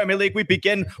to the Premier League. We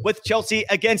begin with Chelsea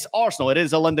against Arsenal. It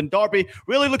is a London derby.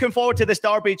 Really looking forward to this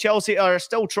derby. Chelsea are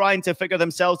still trying to figure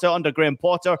themselves out under Graham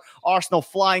Potter. Arsenal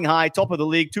flying high, top of the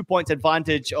league, 2 points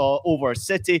advantage over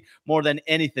City more than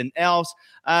anything else.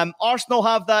 Arsenal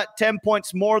have that 10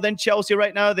 points more than Chelsea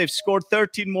right now. They've scored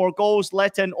 13 more goals,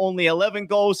 let in only 11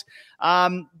 goals.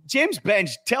 James Bench,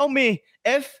 tell me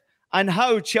if and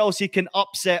how Chelsea can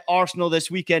upset Arsenal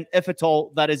this weekend, if at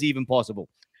all that is even possible.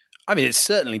 I mean, it's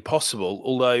certainly possible,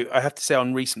 although I have to say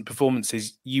on recent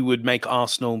performances, you would make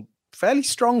Arsenal fairly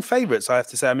strong favourites, I have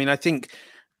to say. I mean, I think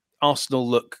Arsenal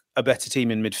look a better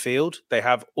team in midfield. They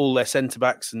have all their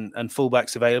centre-backs and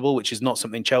full-backs available, which is not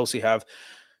something Chelsea have.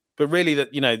 But really,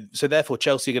 so therefore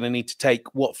Chelsea are going to need to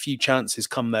take what few chances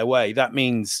come their way. That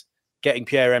means getting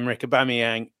Pierre-Emerick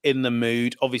Aubameyang in the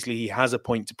mood. Obviously, he has a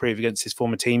point to prove against his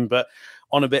former team, but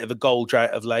on a bit of a goal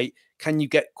drought of late. Can you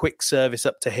get quick service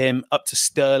up to him, up to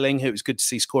Sterling, who was good to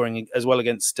see scoring as well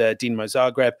against Dinamo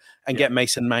Zagreb, and get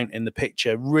Mason Mount in the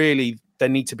picture? Really, they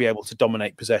need to be able to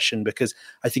dominate possession, because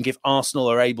I think if Arsenal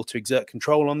are able to exert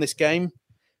control on this game,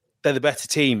 they're the better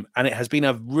team. And it has been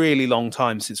a really long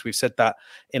time since we've said that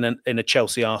in a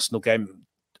Chelsea-Arsenal game.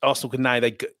 Arsenal can now,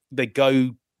 they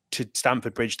go to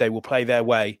Stamford Bridge, they will play their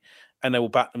way and they will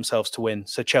back themselves to win.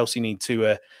 So Chelsea need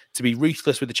to be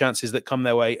ruthless with the chances that come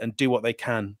their way and do what they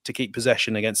can to keep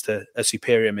possession against a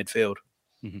superior midfield.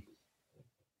 Mm-hmm.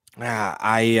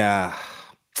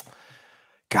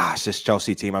 Gosh, this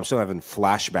Chelsea team, I'm still having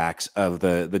flashbacks of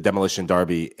the demolition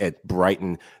derby at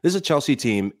Brighton. This is a Chelsea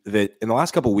team that in the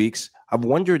last couple of weeks, I've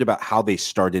wondered about how they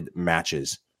started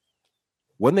matches.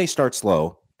 When they start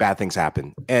slow, bad things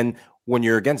happen. And when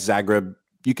you're against Zagreb,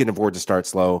 you can afford to start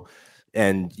slow,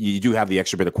 and you do have the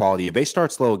extra bit of quality. If they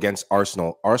start slow against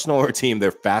Arsenal are a team,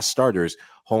 they're fast starters,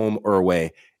 home or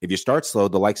away. If you start slow,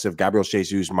 the likes of Gabriel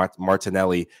Jesus,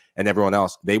 Martinelli, and everyone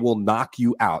else, they will knock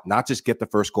you out. Not just get the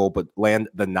first goal, but land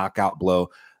the knockout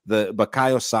blow. The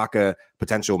Bukayo Saka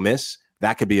potential miss,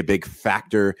 that could be a big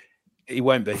factor. He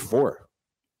won't be.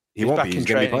 He won't be. He's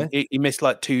going to be playing. He missed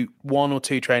like 1 or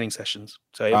 2 training sessions.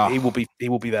 So he will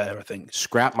be there, I think.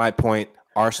 Scrap my point.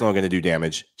 Arsenal are going to do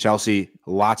damage. Chelsea,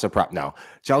 lots of prop. No,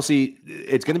 Chelsea,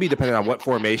 it's going to be dependent on what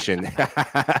formation.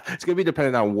 It's going to be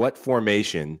dependent on what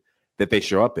formation that they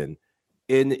show up in.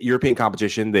 In European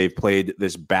competition, they've played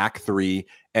this back three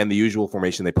and the usual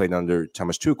formation they played under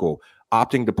Thomas Tuchel,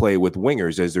 opting to play with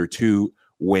wingers as their 2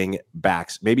 wing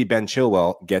backs. Maybe Ben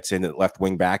Chilwell gets in at left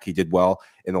wing back. He did well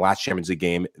in the last Champions League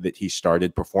game that he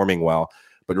started, performing well.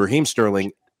 But Raheem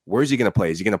Sterling, where is he going to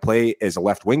play? Is he going to play as a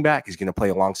left wing back? Is he going to play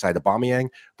alongside Aubameyang?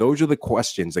 Those are the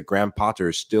questions that Graham Potter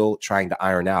is still trying to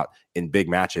iron out in big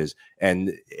matches.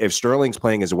 And if Sterling's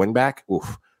playing as a wing back,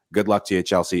 good luck to you,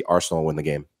 Chelsea. Arsenal win the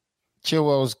game.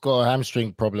 Chilwell's got a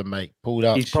hamstring problem, mate. Pulled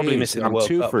up. He's probably missing the World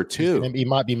Cup. 2 for 2. He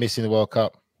might be missing the World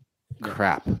Cup.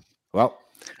 Crap. Well,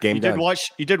 game you done.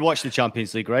 You did watch the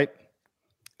Champions League, right?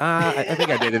 I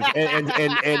think I did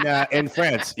in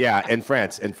France. Yeah, in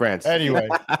France. Anyway,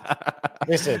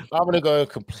 listen, I'm going to go a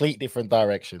complete different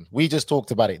direction. We just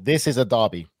talked about it. This is a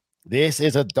derby. This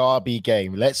is a derby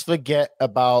game. Let's forget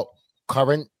about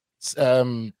current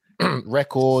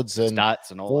records and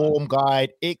stats and all form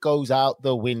guide. It goes out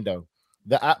the window.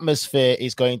 The atmosphere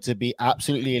is going to be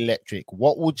absolutely electric.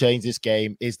 What will change this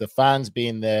game is the fans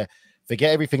being there.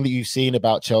 Forget everything that you've seen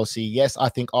about Chelsea. Yes, I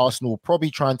think Arsenal will probably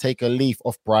try and take a leaf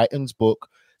off Brighton's book,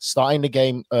 starting the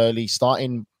game early,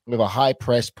 starting with a high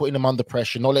press, putting them under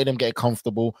pressure, not letting them get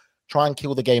comfortable, try and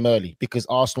kill the game early because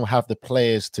Arsenal have the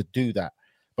players to do that.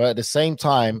 But at the same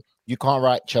time, you can't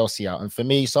write Chelsea out. And for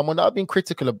me, someone that I've been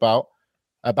critical about,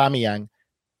 Aubameyang,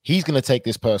 he's going to take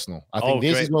this personal. I think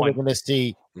this is where we're going to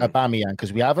see Aubameyang,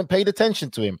 because we haven't paid attention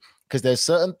to him, because there's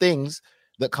certain things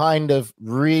that kind of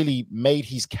really made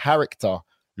his character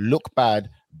look bad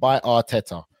by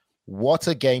Arteta. What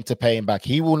a game to pay him back.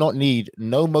 He will not need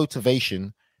no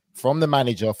motivation from the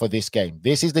manager for this game.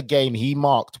 This is the game he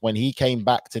marked when he came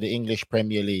back to the English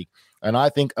Premier League. And I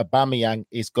think Aubameyang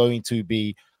is going to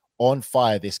be on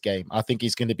fire this game. I think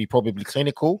he's going to be probably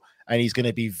clinical, and he's going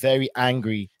to be very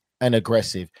angry and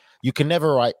aggressive. You can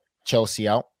never write Chelsea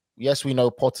out. Yes, we know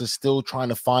Potter's still trying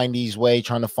to find his way,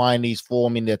 trying to find his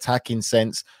form in the attacking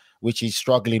sense, which he's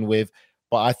struggling with.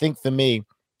 But I think for me,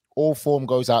 all form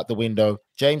goes out the window.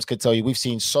 James could tell you, we've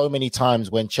seen so many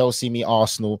times when Chelsea meet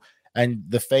Arsenal, and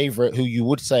the favorite, who you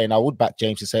would say, and I would back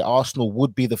James to say Arsenal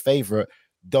would be the favorite,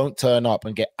 don't turn up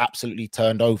and get absolutely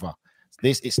turned over.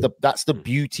 That's the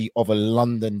beauty of a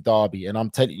London derby. And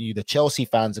I'm telling you, the Chelsea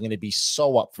fans are going to be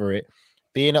so up for it.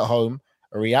 Being at home,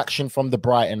 a reaction from the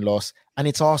Brighton loss, and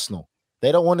it's Arsenal.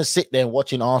 They don't want to sit there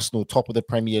watching Arsenal top of the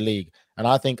Premier League. And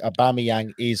I think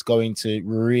Aubameyang is going to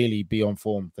really be on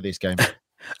form for this game.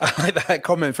 I like that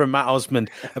comment from Matt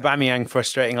Osmond. Aubameyang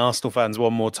frustrating Arsenal fans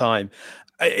one more time.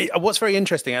 What's very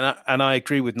interesting, and I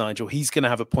agree with Nigel, he's going to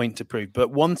have a point to prove.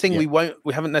 But one thing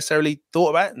we haven't necessarily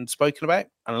thought about and spoken about,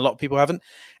 and a lot of people haven't,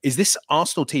 is this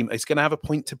Arsenal team is going to have a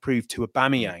point to prove to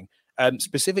Aubameyang.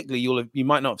 Specifically, you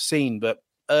might not have seen, but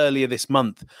earlier this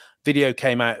month, video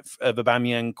came out of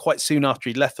Aubameyang quite soon after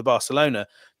he'd left for Barcelona,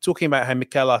 talking about how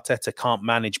Mikel Arteta can't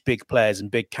manage big players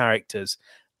and big characters.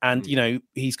 And,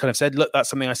 he's kind of said, look, that's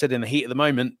something I said in the heat of the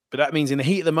moment. But that means in the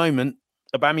heat of the moment,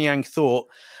 Aubameyang thought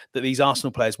that these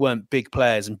Arsenal players weren't big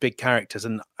players and big characters.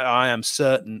 And I am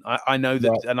certain, I know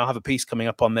that, and I'll have a piece coming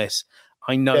up on this.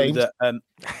 I know James.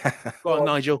 That. Go on,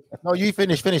 Nigel. No, you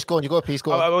finish. Go on. You got a piece.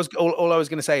 Go on. All I was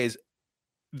going to say is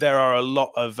there are a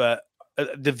lot of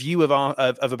the view of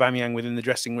Aubameyang within the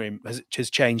dressing room has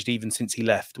changed even since he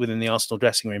left within the Arsenal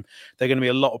dressing room. There are going to be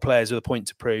a lot of players with a point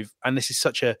to prove, and this is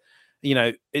such a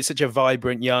it's such a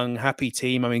vibrant, young, happy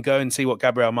team. I mean, go and see what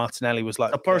Gabriel Martinelli was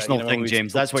like. A personal thing,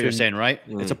 James. That's what you're saying, right?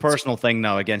 It's a personal thing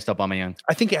now against Aubameyang.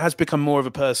 I think it has become more of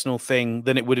a personal thing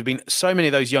than it would have been. So many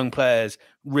of those young players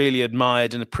really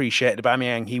admired and appreciated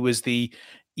Aubameyang. He was he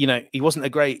wasn't a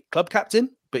great club captain,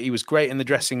 but he was great in the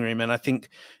dressing room. And I think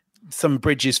some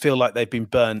bridges feel like they've been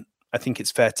burnt. I think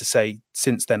it's fair to say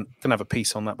since then. I'm going to have a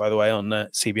piece on that, by the way, on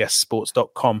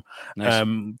cbssports.com,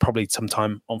 nice. Probably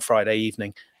sometime on Friday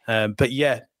evening. But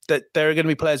yeah, there are going to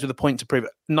be players with a point to prove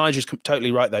it. Nigel's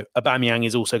totally right, though. Aubameyang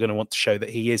is also going to want to show that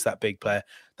he is that big player,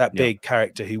 that big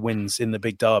character who wins in the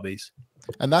big derbies.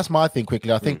 And that's my thing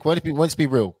quickly. I think, let's be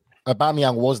real,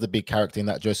 Aubameyang was the big character in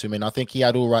that dressing room. And I think he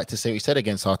had all right to say what he said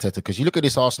against Arteta, because you look at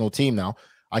this Arsenal team now,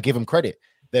 I give him credit.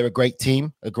 They're a great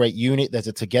team, a great unit. There's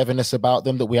a togetherness about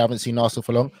them that we haven't seen Arsenal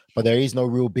for long, but there is no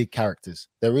real big characters.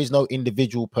 There is no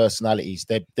individual personalities.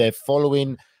 They're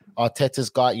following Arteta's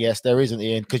guy. Yes, there isn't,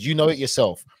 Ian, because you know it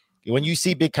yourself. When you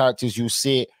see big characters, you'll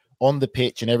see it on the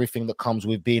pitch and everything that comes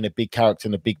with being a big character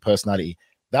and a big personality.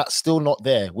 That's still not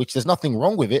there, which there's nothing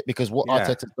wrong with it, because what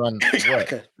Arteta's done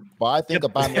worked. But I think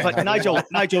but Nigel,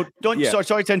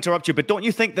 sorry to interrupt you, but don't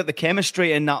you think that the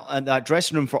chemistry in that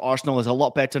dressing room for Arsenal is a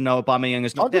lot better now Aubameyang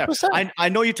is not 100%. There? I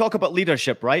know you talk about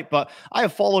leadership, right? But I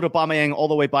have followed Aubameyang all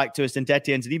the way back to his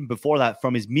Saint-Etienne and even before that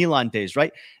from his Milan days,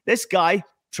 right? This guy,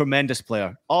 tremendous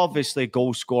player, obviously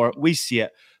goal scorer, we see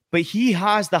it. But he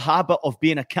has the habit of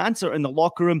being a cancer in the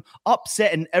locker room,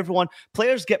 upsetting everyone.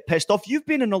 Players get pissed off. You've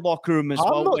been in the locker room as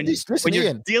well when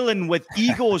you're dealing with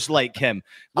egos like him.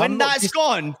 When that's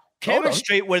gone,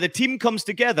 chemistry where the team comes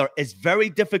together is very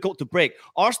difficult to break.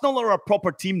 Arsenal are a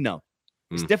proper team now.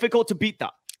 It's difficult to beat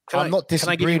that. Can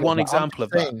I give you one example of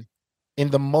that?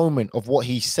 In the moment of what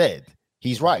he said,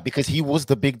 he's right, because he was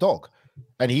the big dog.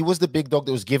 And he was the big dog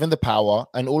that was given the power,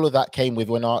 and all of that came with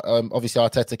when obviously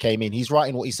Arteta came in. He's right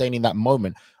in what he's saying in that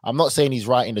moment. I'm not saying he's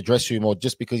right in the dressing room, or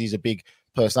just because he's a big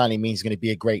personality means he's going to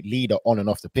be a great leader on and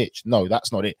off the pitch. No,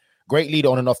 that's not it. Great leader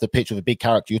on and off the pitch with a big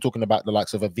character. You're talking about the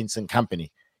likes of a Vincent Kompany.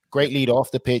 Great leader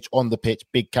off the pitch, on the pitch,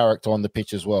 big character on the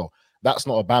pitch as well. That's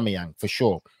not Aubameyang for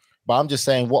sure. But I'm just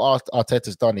saying what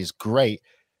Arteta's done is great.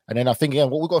 And then I think, again,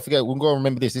 what we've got to forget, we've got to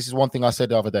remember this. This is one thing I said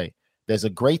the other day. There's a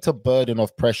greater burden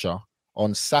of pressure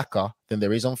on Saka than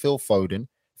there is on Phil Foden.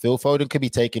 Phil Foden could be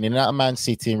taken in and out of Man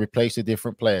City and replaced with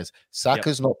different players.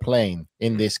 Saka's not playing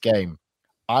in this game.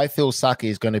 I feel Saka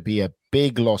is going to be a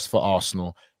big loss for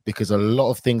Arsenal because a lot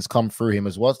of things come through him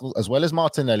as well as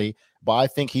Martinelli. But I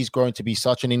think he's going to be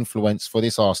such an influence for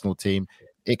this Arsenal team.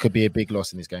 It could be a big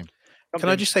loss in this game. Can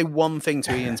I just say one thing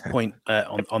to Ian's point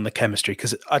on the chemistry?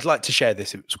 Because I'd like to share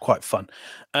this. It was quite fun.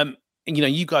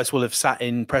 You guys will have sat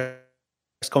in press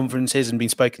conferences and been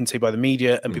spoken to by the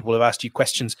media, and people have asked you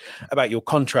questions about your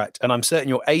contract. And I'm certain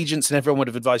your agents and everyone would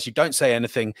have advised you, don't say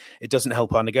anything. It doesn't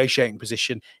help our negotiating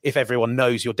position if everyone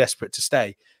knows you're desperate to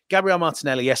stay. Gabriel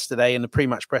Martinelli yesterday in the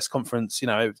pre-match press conference,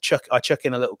 I chuck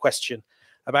in a little question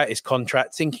about his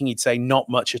contract, thinking he'd say not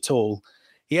much at all.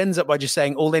 He ends up by just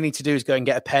saying, all they need to do is go and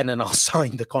get a pen and I'll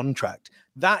sign the contract.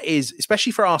 That is,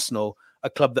 especially for Arsenal, a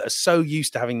club that are so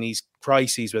used to having these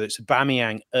crises, whether it's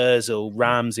Aubameyang, Ozil,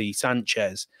 Ramsey,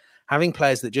 Sanchez, having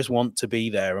players that just want to be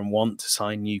there and want to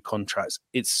sign new contracts.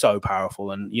 It's so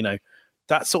powerful. And,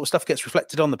 that sort of stuff gets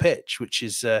reflected on the pitch, which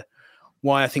is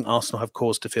why I think Arsenal have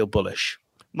cause to feel bullish.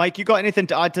 Mike, you got anything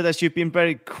to add to this? You've been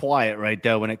very quiet right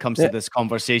now when it comes to this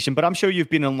conversation, but I'm sure you've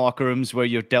been in locker rooms where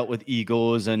you've dealt with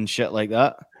egos and shit like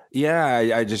that. Yeah,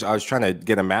 I was trying to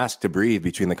get a mask to breathe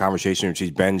between the conversation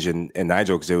between Benj and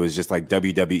Nigel, because it was just like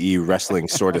WWE wrestling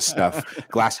sort of stuff,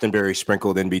 Glastonbury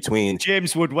sprinkled in between.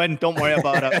 James would win. Don't worry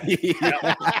about it.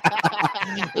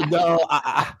 No,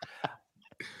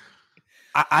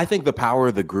 I think the power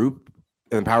of the group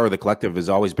and the power of the collective is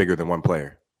always bigger than one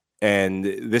player. And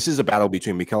this is a battle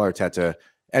between Mikel Arteta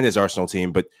and his Arsenal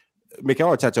team. But Mikel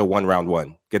Arteta won round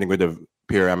one, getting rid of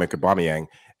Pierre-Emerick Aubameyang.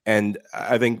 And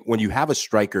I think when you have a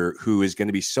striker who is going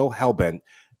to be so hell-bent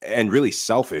and really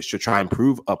selfish to try and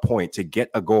prove a point to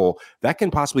get a goal, that can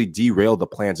possibly derail the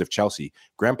plans of Chelsea.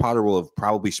 Graham Potter will have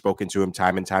probably spoken to him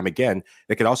time and time again.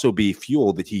 That could also be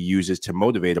fuel that he uses to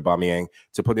motivate Aubameyang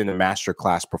to put in a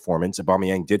masterclass performance.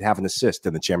 Aubameyang did have an assist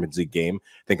in the Champions League game,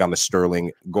 I think on the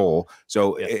Sterling goal.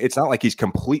 So it's not like he's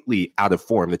completely out of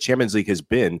form. The Champions League has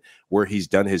been where he's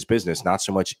done his business, not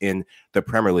so much in the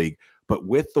Premier League. But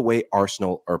with the way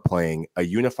Arsenal are playing, a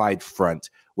unified front,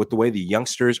 with the way the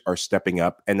youngsters are stepping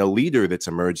up, and a leader that's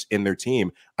emerged in their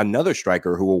team, another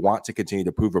striker who will want to continue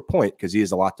to prove a point because he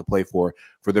has a lot to play for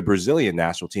the Brazilian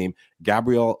national team,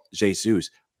 Gabriel Jesus.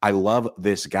 I love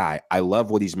this guy. I love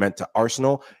what he's meant to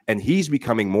Arsenal, and he's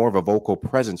becoming more of a vocal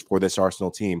presence for this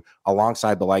Arsenal team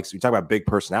alongside the likes. We talk about big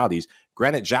personalities.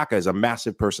 Granit Xhaka is a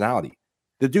massive personality.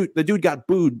 The dude got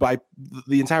booed by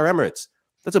the entire Emirates.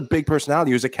 That's a big personality.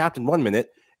 He was a captain 1 minute,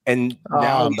 and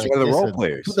now he's one of the role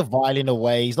players. Put the violin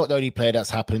away. He's not the only player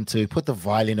that's happened to. Put the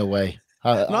violin away.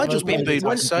 Nigel's been booed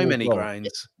by so many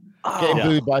grounds. Getting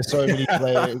booed by so many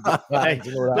players.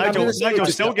 Nigel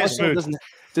still gets booed.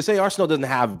 To say Arsenal doesn't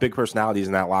have big personalities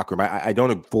in that locker room, I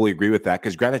don't fully agree with that,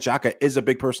 because Granit Xhaka is a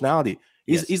big personality.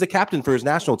 He's the captain for his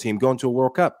national team going to a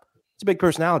World Cup. It's a big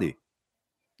personality.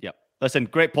 Listen,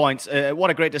 great points. What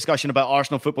a great discussion about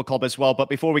Arsenal Football Club as well. But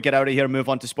before we get out of here and move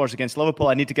on to Spurs against Liverpool,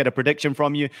 I need to get a prediction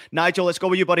from you. Nigel, let's go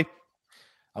with you, buddy.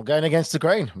 I'm going against the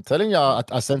grain. I'm telling you,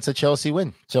 I sense a Chelsea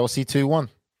win. Chelsea 2-1.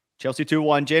 Chelsea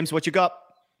 2-1. James, what you got?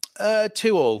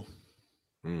 2-2.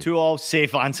 2-2.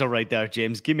 Safe answer right there,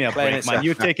 James. Give me a break, man.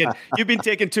 You've been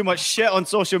taking too much shit on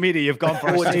social media. You've gone for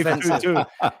a safe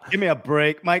 2-2. Give me a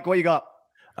break. Mike, what you got?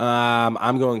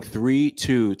 I'm going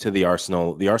 3-2 to the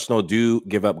Arsenal. The Arsenal do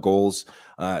give up goals,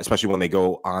 especially when they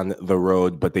go on the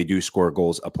road, but they do score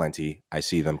goals aplenty. I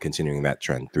see them continuing that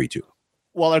trend, 3-2.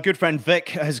 Well, our good friend Vic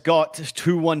has got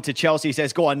 2-1 to Chelsea. He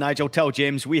says, go on, Nigel, tell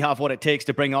James we have what it takes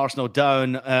to bring Arsenal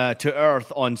down to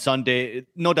earth on Sunday.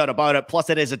 No doubt about it. Plus,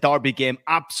 it is a derby game.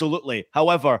 Absolutely.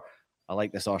 However, I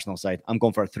like this Arsenal side. I'm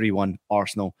going for a 3-1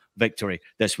 Arsenal victory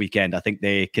this weekend. I think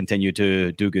they continue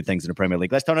to do good things in the Premier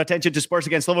League. Let's turn our attention to Spurs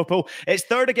against Liverpool. It's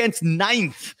 3rd against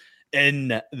 9th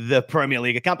in the Premier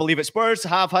League. I can't believe it. Spurs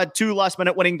have had 2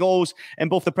 last-minute winning goals in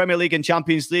both the Premier League and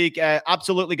Champions League.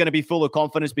 Absolutely going to be full of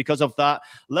confidence because of that.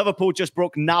 Liverpool just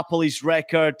broke Napoli's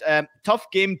record. Tough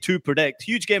game to predict.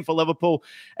 Huge game for Liverpool.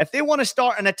 If they want to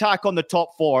start an attack on the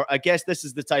top 4, I guess this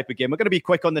is the type of game. We're going to be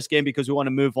quick on this game because we want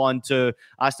to move on to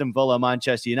Aston Villa,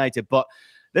 Manchester United. But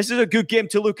this is a good game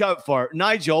to look out for.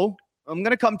 Nigel, I'm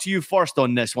going to come to you first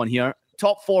on this one here.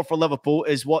 Top 4 for Liverpool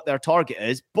is what their target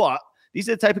is, but these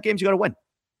are the type of games you got to win.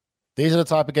 These are the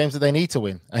type of games that they need to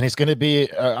win. And it's going to be,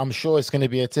 I'm sure it's going to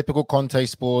be a typical Conte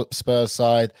Spurs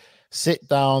side. Sit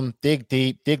down, dig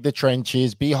deep, dig the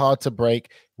trenches, be hard to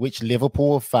break, which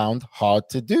Liverpool have found hard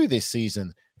to do this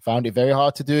season. Found it very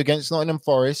hard to do against Nottingham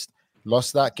Forest,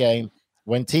 lost that game.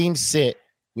 When teams sit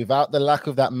without the lack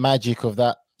of that magic of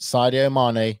that Sadio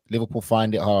Mane, Liverpool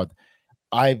find it hard.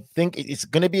 I think it's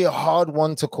going to be a hard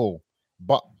one to call,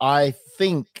 but I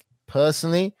think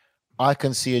personally, I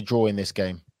can see a draw in this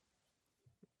game.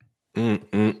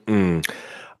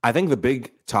 I think the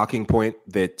big talking point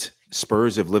that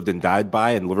Spurs have lived and died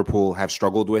by and Liverpool have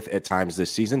struggled with at times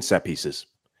this season, set pieces.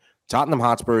 Tottenham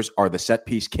Hotspurs are the set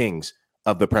piece kings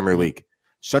of the Premier League.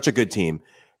 Such a good team.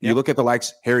 You look at the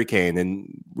likes Harry Kane,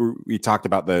 and we haven't talked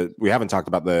about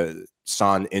the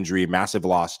Son injury, massive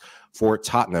loss for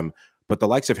Tottenham, but the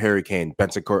likes of Harry Kane,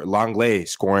 Bentancur, Langley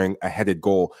scoring a headed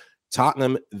goal.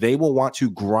 Tottenham, they will want to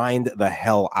grind the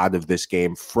hell out of this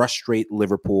game, frustrate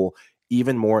Liverpool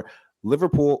even more.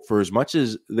 Liverpool, for as much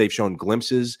as they've shown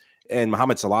glimpses and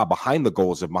Mohamed Salah behind the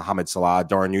goals of Mohamed Salah.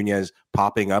 Darwin Nunez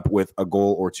popping up with a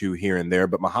goal or two here and there.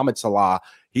 But Mohamed Salah,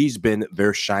 he's been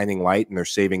their shining light and their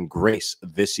saving grace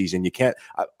this season. You can't,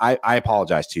 I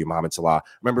apologize to you, Mohamed Salah.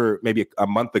 Remember maybe a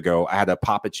month ago, I had a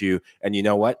pop at you, and you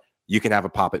know what? You can have a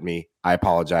pop at me. I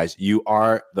apologize. You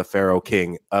are the Pharaoh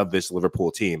King of this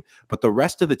Liverpool team. But the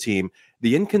rest of the team,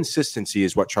 the inconsistency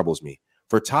is what troubles me.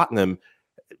 For Tottenham,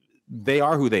 they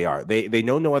are who they are. They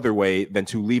know no other way than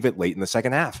to leave it late in the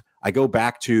second half. I go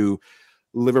back to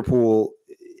Liverpool.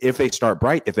 If they start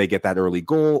bright, if they get that early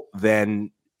goal,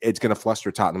 then it's going to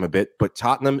fluster Tottenham a bit. But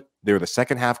Tottenham, they're the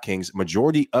second half kings.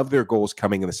 Majority of their goals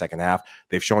coming in the second half.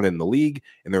 They've shown it in the league.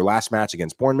 In their last match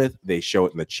against Bournemouth, they show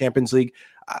it in the Champions League.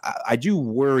 I do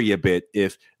worry a bit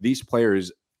if these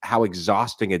players, how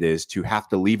exhausting it is to have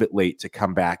to leave it late to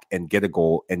come back and get a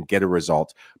goal and get a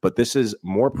result. But this is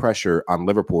more pressure on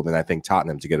Liverpool than I think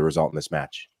Tottenham to get a result in this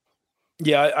match.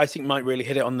 Yeah, I think Mike really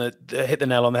hit the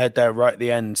nail on the head there right at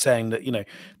the end, saying that,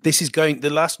 the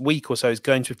last week or so is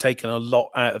going to have taken a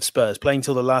lot out of Spurs. Playing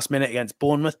till the last minute against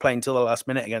Bournemouth, playing till the last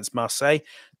minute against Marseille.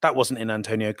 That wasn't in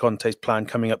Antonio Conte's plan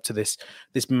coming up to this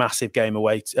massive game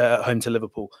away at home to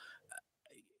Liverpool.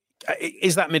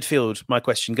 Is that midfield, my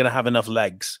question, going to have enough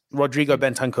legs? Rodrigo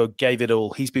Bentancur gave it all.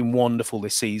 He's been wonderful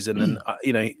this season and,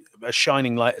 a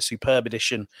shining light, a superb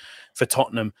addition for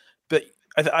Tottenham. But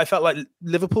I felt like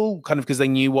Liverpool, kind of because they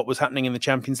knew what was happening in the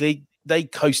Champions League, they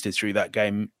coasted through that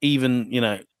game, even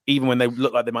when they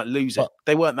looked like they might lose it.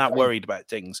 They weren't that worried about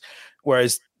things.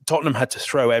 Whereas Tottenham had to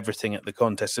throw everything at the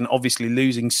contest. And obviously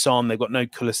losing Son, they've got no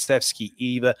Kulusevski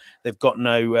either. They've got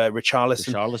no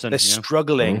Richarlison. They're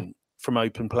struggling from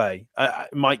open play.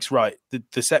 Mike's right.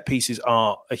 The set pieces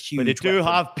are a huge. But they do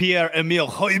have Pierre-Emile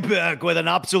Højbjerg with an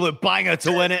absolute banger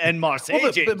to win it in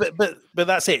Marseille. But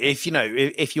that's it.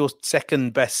 If your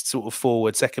second best sort of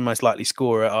forward, second most likely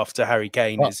scorer after Harry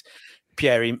Kane is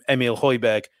Pierre-Emile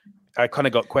Højbjerg, I kind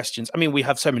of got questions. I mean, we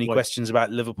have so many questions about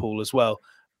Liverpool as well.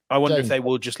 I wonder if they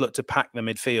will just look to pack the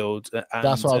midfield.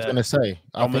 That's what I was going to say.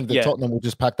 I think that Tottenham will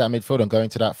just pack that midfield and go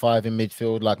into that 5 in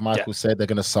midfield. Like Michael said, they're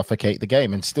going to suffocate the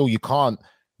game. And still, you can't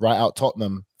write out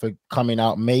Tottenham for coming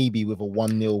out maybe with a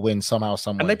 1-0 win somehow,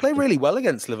 somewhere. And they play really well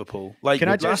against Liverpool. Can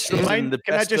I just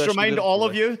remind all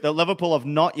of you that Liverpool have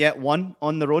not yet won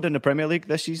on the road in the Premier League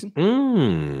this season?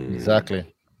 Exactly.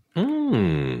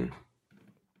 And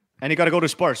you got to go to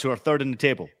Spurs, who are third in the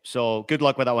table. So good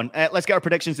luck with that one. Let's get our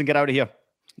predictions and get out of here.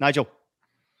 Nigel.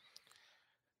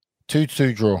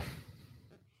 2-2 draw.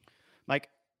 Mike.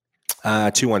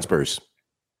 2-1 Spurs.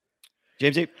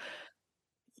 Jamesy.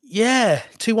 Yeah,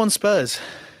 2-1 Spurs.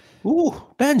 Ooh,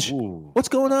 Benj. What's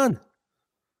going on?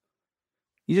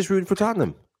 You just rooted for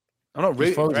Tottenham. I'm not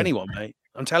rooting for anyone, mate.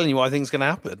 I'm telling you what I think is going to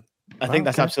happen. I think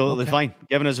that's absolutely fine.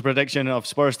 Giving us a prediction of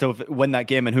Spurs to win that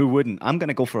game, and who wouldn't? I'm going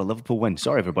to go for a Liverpool win.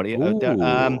 Sorry, everybody out there.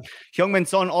 Heung-min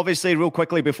Son, obviously, real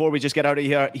quickly before we just get out of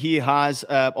here, he has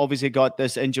obviously got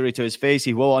this injury to his face.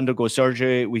 He will undergo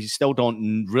surgery. We still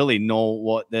don't really know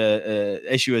what the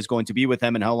issue is going to be with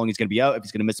him and how long he's going to be out, if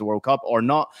he's going to miss the World Cup or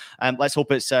not. Let's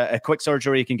hope it's a quick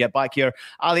surgery. He can get back here.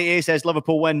 Ali A says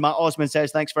Liverpool win. Matt Osman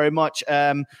says thanks very much.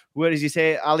 Where does he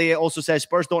say? Ali A also says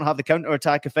Spurs don't have the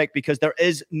counter-attack effect because there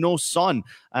is no Son.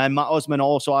 And Matt Osman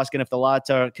also asking if the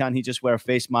latter, can he just wear a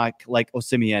face mask like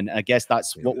Osimhen? I guess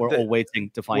that's what we're all waiting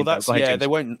to find out. Go ahead, they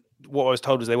won't. What I was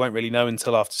told is they won't really know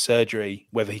until after surgery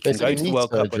whether he can go to the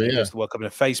World Cup, whether he goes to the World Cup in a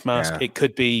face mask. It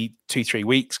could be 2-3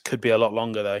 weeks, could be a lot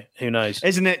longer though. Who knows?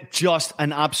 Isn't it just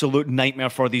an absolute nightmare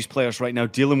for these players right now,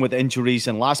 dealing with injuries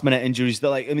and last-minute injuries?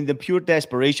 The pure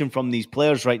desperation from these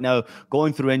players right now,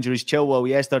 going through injuries. Chilwell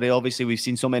yesterday, obviously, we've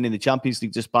seen so many in the Champions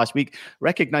League this past week,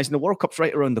 recognizing the World Cup's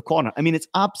right around the corner. I mean, it's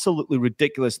absolutely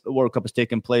ridiculous that the World Cup is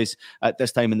taking place at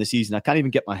this time in the season. I can't even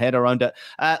get my head around it.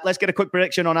 Let's get a quick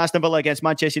prediction on Aston Villa against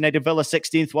Manchester United. Villa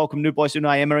 16th. Welcome new boys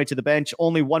Unai Emery to the bench.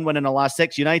 Only 1 win in the last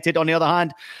 6. United, on the other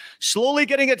hand, slowly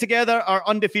getting it together, are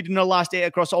undefeated in the last 8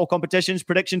 across all competitions.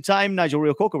 Prediction time. Nigel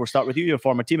Reo-Coker, we'll start with you, your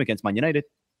former team against Man United.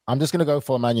 I'm just going to go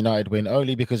for a Man United win,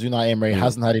 only because Unai Emery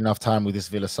hasn't had enough time with this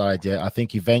Villa side yet. I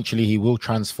think eventually he will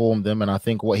transform them, and I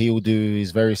think what he will do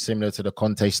is very similar to the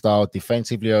Conte style,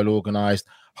 defensively well-organised,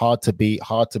 hard to beat,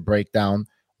 hard to break down.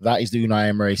 That is the Unai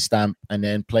Emery stamp, and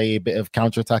then play a bit of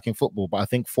counter-attacking football. But I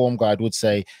think Form Guide would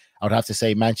say, I would have to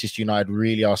say Manchester United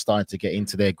really are starting to get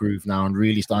into their groove now and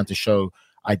really starting to show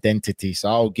identity. So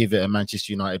I'll give it a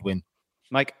Manchester United win.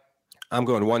 Mike? I'm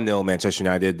going 1-0 Manchester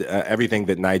United. Everything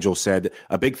that Nigel said,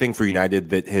 a big thing for United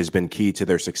that has been key to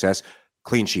their success,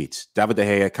 clean sheets. David De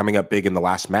Gea coming up big in the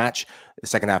last match, the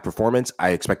second half performance. I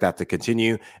expect that to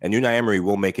continue. And Unai Emery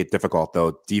will make it difficult,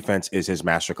 though. Defense is his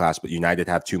masterclass, but United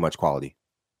have too much quality.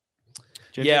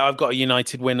 Yeah, I've got a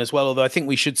United win as well. Although I think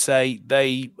we should say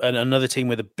another team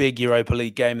with a big Europa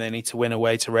League game, they need to win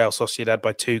away to Real Sociedad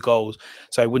by 2 goals.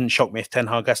 So it wouldn't shock me if Ten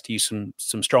Hag has to use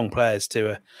some strong players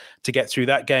to get through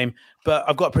that game. But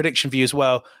I've got a prediction for you as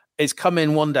well. It's come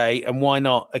in one day, and why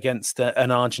not against an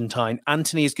Argentine?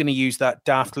 Anthony is going to use that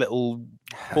daft little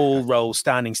ball roll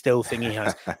standing still thing he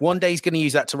has. One day he's going to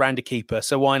use that to round a keeper.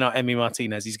 So why not Emi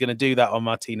Martinez? He's going to do that on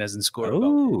Martinez and score a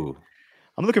goal.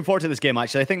 I'm looking forward to this game,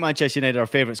 actually. I think Manchester United are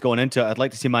favourites going into it. I'd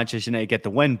like to see Manchester United get the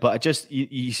win, but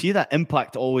you see that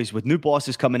impact always with new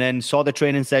bosses coming in, saw the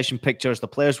training session pictures, the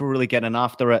players were really getting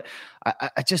after it.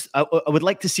 I would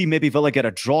like to see maybe Villa get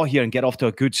a draw here and get off to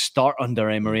a good start under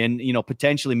Emery and,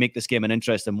 potentially make this game an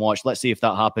interesting watch. Let's see if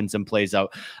that happens and plays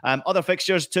out. Other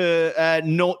fixtures to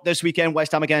note this weekend: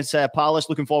 West Ham against Palace.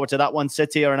 Looking forward to that one.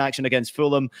 City are in action against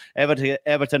Fulham.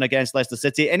 Everton against Leicester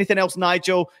City. Anything else,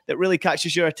 Nigel, that really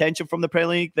catches your attention from the Premier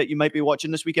League that you might be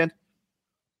watching this weekend?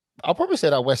 I'll probably say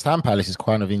that West Ham Palace is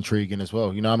kind of intriguing as well.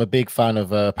 I'm a big fan of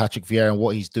Patrick Vieira and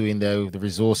what he's doing there, the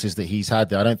resources that he's had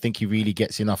there. I don't think he really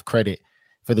gets enough credit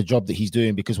for the job that he's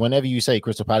doing, because whenever you say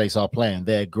Crystal Palace are playing,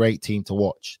 they're a great team to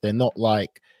watch. They're not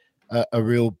like a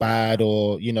real bad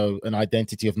or, an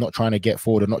identity of not trying to get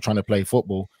forward or not trying to play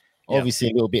football. Yeah. Obviously,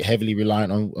 a little bit heavily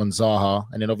reliant on Zaha.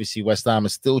 And then obviously West Ham are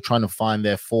still trying to find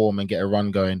their form and get a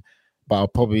run going. But I'll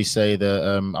probably say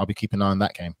that I'll be keeping an eye on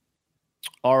that game.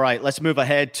 All right, let's move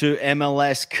ahead to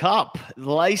MLS Cup.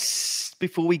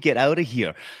 Before we get out of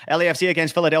here, LAFC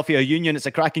against Philadelphia Union. It's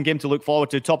a cracking game to look forward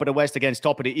to. Top of the West against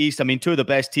top of the East. I mean, 2 of the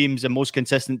best teams and most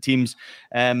consistent teams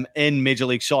in Major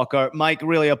League Soccer. Mike,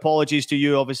 really apologies to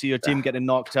you. Obviously, your team getting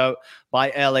knocked out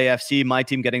by LAFC. My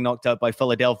team getting knocked out by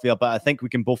Philadelphia. But I think we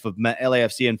can both admit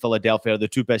LAFC and Philadelphia are the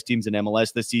 2 best teams in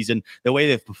MLS this season. The way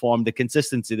they've performed, the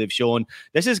consistency they've shown.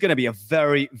 This is going to be a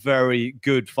very, very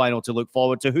good final to look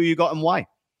forward to. Who you got and why?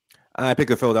 I picked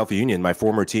the Philadelphia Union, my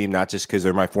former team, not just because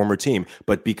they're my former team,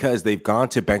 but because they've gone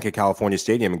to Bank of California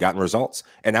Stadium and gotten results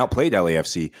and outplayed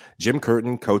LAFC. Jim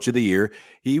Curtin, coach of the year,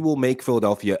 he will make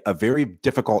Philadelphia a very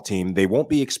difficult team. They won't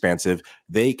be expansive.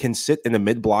 They can sit in the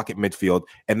mid-block at midfield,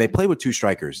 and they play with 2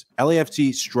 strikers.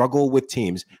 LAFC struggle with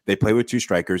teams. They play with 2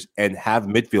 strikers and have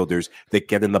midfielders that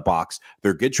get in the box.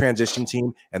 They're a good transition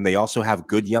team, and they also have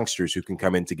good youngsters who can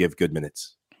come in to give good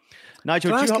minutes.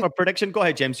 Nigel, do you have a prediction? Go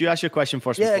ahead, James. You ask your question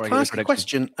first. Yeah, can I ask a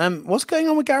question? What's going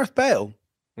on with Gareth Bale?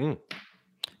 He's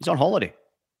on holiday.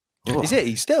 Is it?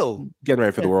 He's still getting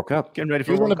ready for the World Cup. Getting ready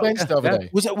for the World Cup. He was on the bench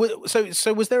the other day.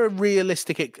 So was there a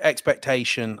realistic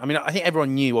expectation? I mean, I think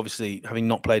everyone knew, obviously, having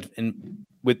not played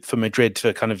for Madrid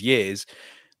for kind of years,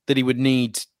 that he would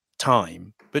need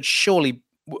time. But surely,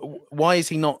 why is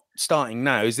he not starting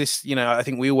now? Is this, I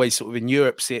think we always sort of in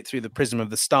Europe see it through the prism of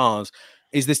the stars.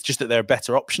 Is this just that there are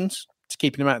better options to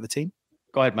keeping him out of the team?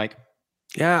 Go ahead, Mike.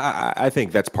 Yeah, I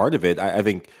think that's part of it. I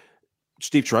think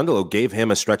Steve Cherundolo gave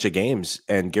him a stretch of games,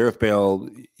 and Gareth Bale,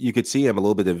 you could see him a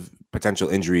little bit of potential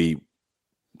injury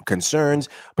concerns.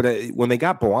 But when they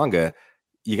got Bouanga,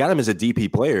 you got him as a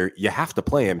DP player. You have to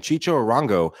play him. Chicho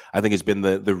Arango, I think, has been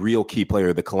the real key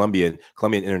player, the Colombian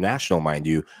international, mind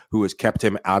you, who has kept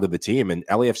him out of the team. And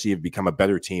LAFC have become a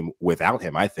better team without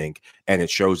him, I think, and it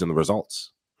shows in the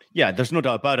results. Yeah, there's no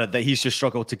doubt about it that he's just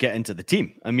struggled to get into the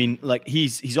team. I mean, like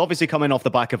he's obviously coming off the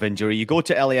back of injury. You go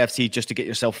to LAFC just to get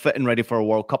yourself fit and ready for a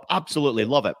World Cup. Absolutely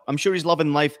love it. I'm sure he's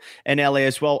loving life in LA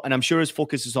as well, and I'm sure his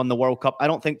focus is on the World Cup. I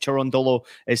don't think Cherundolo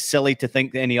is silly to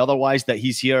think any otherwise, that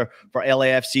he's here for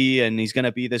LAFC and he's going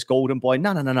to be this golden boy.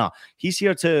 No. He's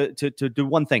here to do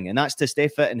one thing, and that's to stay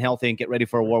fit and healthy and get ready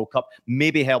for a World Cup,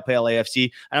 maybe help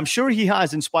LAFC. And I'm sure he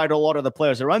has inspired a lot of the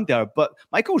players around there. But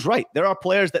Michael's right. There are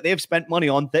players that they've spent money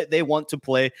on that they want to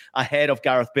play ahead of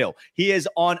Gareth Bale. He is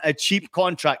on a cheap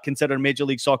contract considering Major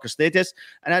League Soccer status,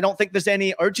 and I don't think there's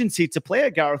any urgency to play a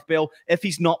Gareth Bale if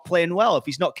he's not playing well, if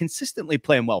he's not consistently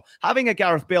playing well. Having a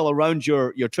Gareth Bale around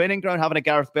your training ground, having a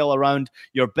Gareth Bale around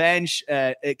your bench,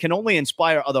 it can only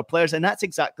inspire other players, and that's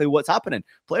exactly what's happening.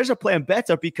 Players are playing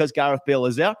better because Gareth Bale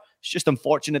is there. It's just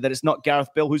unfortunate that it's not Gareth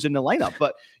Bale who's in the lineup.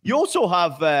 But you also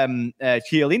have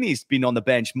Chiellini's been on the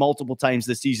bench multiple times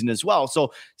this season as well.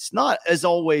 So it's not as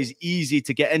always easy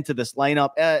to get into this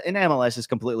lineup. In MLS, it's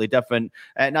completely different.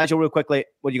 Nigel, real quickly,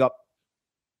 what do you got?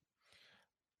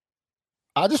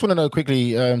 I just want to know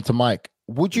quickly to Mike,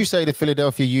 would you say the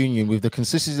Philadelphia Union, with the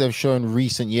consistency they've shown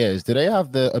recent years, do they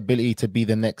have the ability to be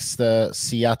the next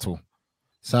Seattle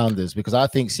Sounders? Because I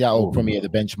think Seattle probably are the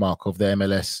benchmark of the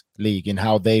MLS league in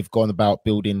how they've gone about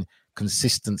building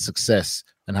consistent success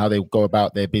and how they go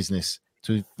about their business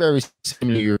to a very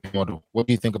similar European model. What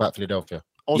do you think about Philadelphia?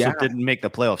 Also didn't make the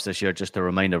playoffs this year, just to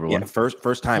remind everyone. Yeah,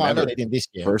 first time ever. They didn't this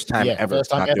year. First time ever.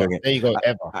 First time ever. There you go,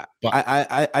 ever.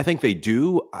 I think they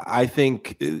do. I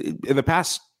think in the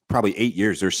past probably 8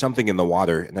 years, there's something in the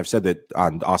water. And I've said that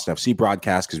on Austin FC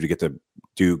broadcast, because we get to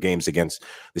do games against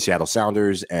the Seattle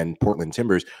Sounders and Portland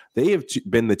Timbers. They have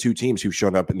been the two teams who've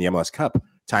shown up in the MLS Cup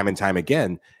time and time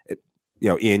again.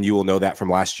 Ian, you will know that from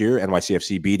last year,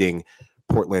 NYCFC beating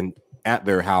Portland at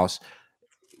their house.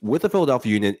 With the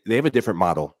Philadelphia Union, they have a different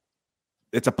model.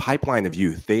 It's a pipeline of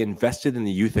youth. They invested in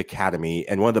the youth academy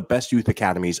and one of the best youth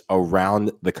academies around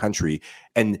the country.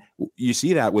 And you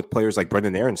see that with players like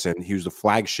Brendan Aronson, who's the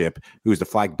flagship, who's the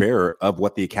flag bearer of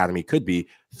what the academy could be,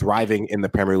 thriving in the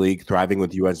Premier League, thriving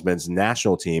with U.S. men's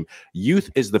national team.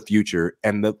 Youth is the future.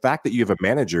 And the fact that you have a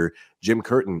manager, Jim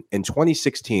Curtin, in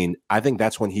 2016, I think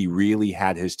that's when he really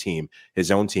had his team,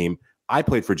 his own team. I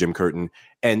played for Jim Curtin,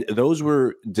 and those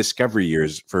were discovery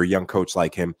years for a young coach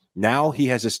like him. Now he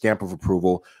has a stamp of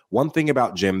approval. One thing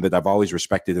about Jim that I've always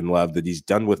respected and loved that he's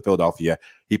done with Philadelphia,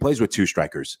 he plays with two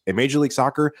strikers. In Major League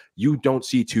Soccer, you don't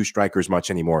see two strikers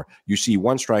much anymore. You see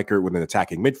one striker with an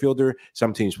attacking midfielder.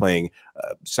 Some teams playing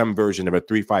some version of a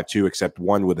 3-5-2, except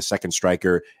one with a second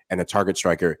striker and a target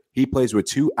striker. He plays with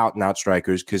two out-and-out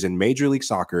strikers because in Major League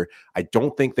Soccer, I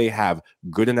don't think they have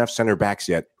good enough center backs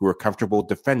yet who are comfortable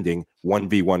defending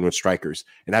 1v1 with strikers.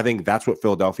 And I think that's what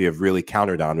Philadelphia have really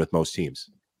countered on with most teams.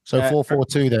 So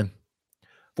 4-4-2 then.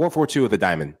 4-4-2 with a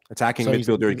diamond. Attacking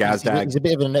midfielder, Gazdag. He's a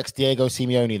bit of the next Diego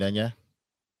Simeone then, yeah?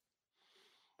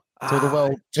 Till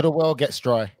the well gets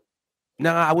dry.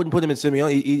 No, I wouldn't put him in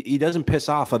Simeone. He doesn't piss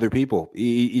off other people.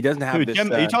 He doesn't have this.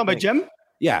 Jim, are you talking about Jim?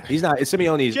 Yeah, he's not.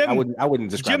 Simeone. I wouldn't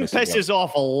describe. Jim pisses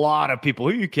off a lot of people.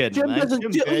 Who are you kidding? Jim doesn't.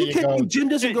 Jim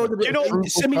doesn't go to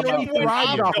the. Simeone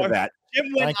thrived off of that. Jim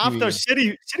went after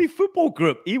City Football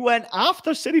Group. He went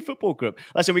after City Football Group.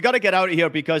 Listen, we got to get out of here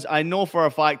because I know for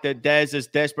a fact that Des is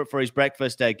desperate for his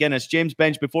breakfast Guinness. James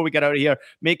Bench, before we get out of here,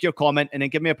 make your comment and then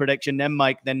give me a prediction. Then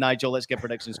Mike, then Nigel. Let's get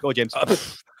predictions. Go, James.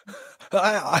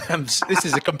 This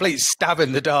is a complete stab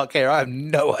in the dark here. I have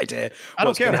no idea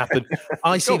what's going to happen.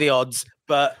 I see the odds,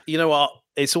 but you know what?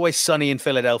 It's always sunny in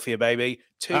Philadelphia, baby.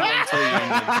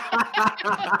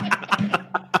 2-1.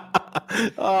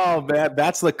 Oh man,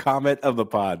 that's the comment of the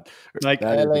pod. Like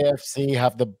LAFC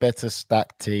have the better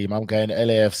stacked team. I'm going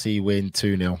LAFC win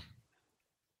 2-0.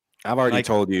 I've already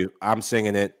told you. I'm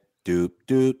singing it. Doop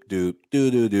doop doop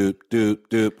doop doop doop doop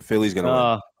doop. Philly's gonna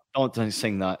win. Don't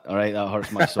sing that, all right? That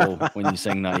hurts my soul when you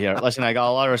sing that here. Listen, I got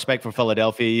a lot of respect for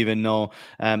Philadelphia, even though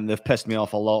they've pissed me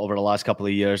off a lot over the last couple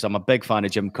of years. I'm a big fan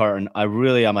of Jim Curtin. I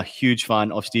really am a huge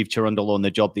fan of Steve Cherundolo and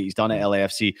the job that he's done at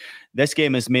LAFC. This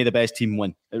game is may the best team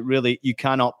win. It really, you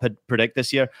cannot predict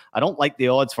this year. I don't like the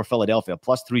odds for Philadelphia.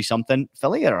 +3 something.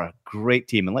 Philly are a great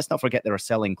team. And let's not forget they're a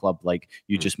selling club, like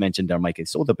you just mentioned there, Mike. They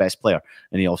sold the best player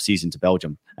in the offseason to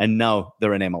Belgium. And now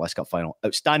they're in MLS Cup final.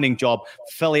 Outstanding job.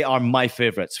 Philly are my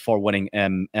favorites for winning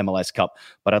MLS Cup.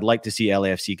 But I'd like to see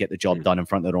LAFC get the job done in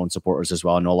front of their own supporters as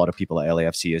well. I know a lot of people at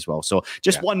LAFC as well. So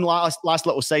just one last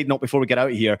little side note before we get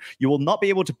out of here. You will not be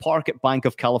able to park at Bank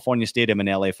of California Stadium in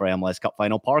LA for MLS Cup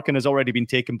final. Parking has already been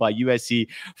taken by USC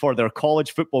for their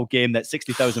college football game that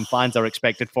 60,000 fans are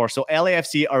expected for. So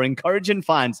LAFC are encouraging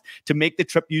fans to make the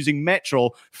trip using Metro,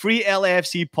 free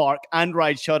LAFC park and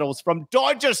ride shuttles from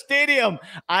Dodger Stadium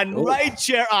and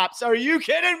rideshare apps. Are you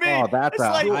kidding me? Oh, that's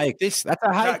a hike. That's a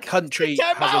hike. That country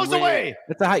 10 miles away.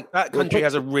 That's a hike. That country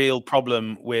has a real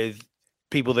problem with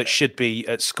people that should be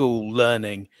at school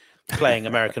learning, playing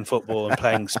American football and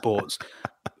playing sports.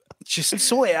 Just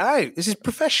sort it out. This is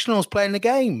professionals playing the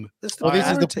game. This is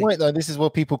the point, though. This is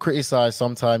what people criticize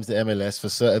sometimes the MLS for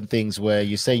certain things where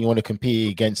you're saying you want to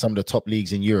compete against some of the top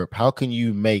leagues in Europe. How can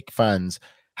you make fans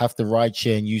have to ride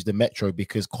share and use the Metro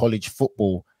because college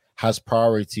football has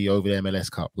priority over the MLS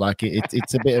Cup? Like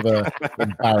it's a bit of a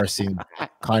embarrassing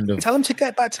kind of. Tell them to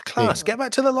get back to class, get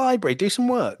back to the library, do some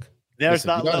work. There's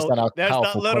that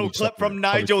little clip from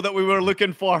Nigel that we were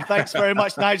looking for. Thanks very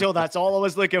much, Nigel. That's all I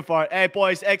was looking for. Hey,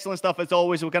 boys, excellent stuff as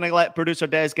always. We're going to let producer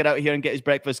Des get out here and get his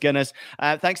breakfast Guinness.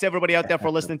 Thanks to everybody out there for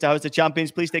listening to House of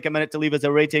Champions. Please take a minute to leave us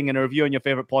a rating and a review on your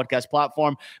favorite podcast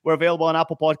platform. We're available on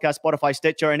Apple Podcasts, Spotify,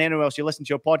 Stitcher, and anywhere else you listen to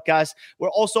your podcast. We're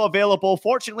also available,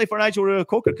 fortunately for Nigel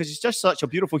Reo-Coker, because he's just such a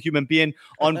beautiful human being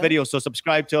on video. So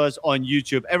subscribe to us on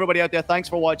YouTube. Everybody out there, thanks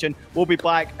for watching. We'll be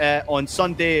back on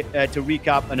Sunday to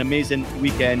recap an amazing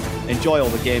weekend. Enjoy all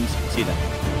the games. See you then.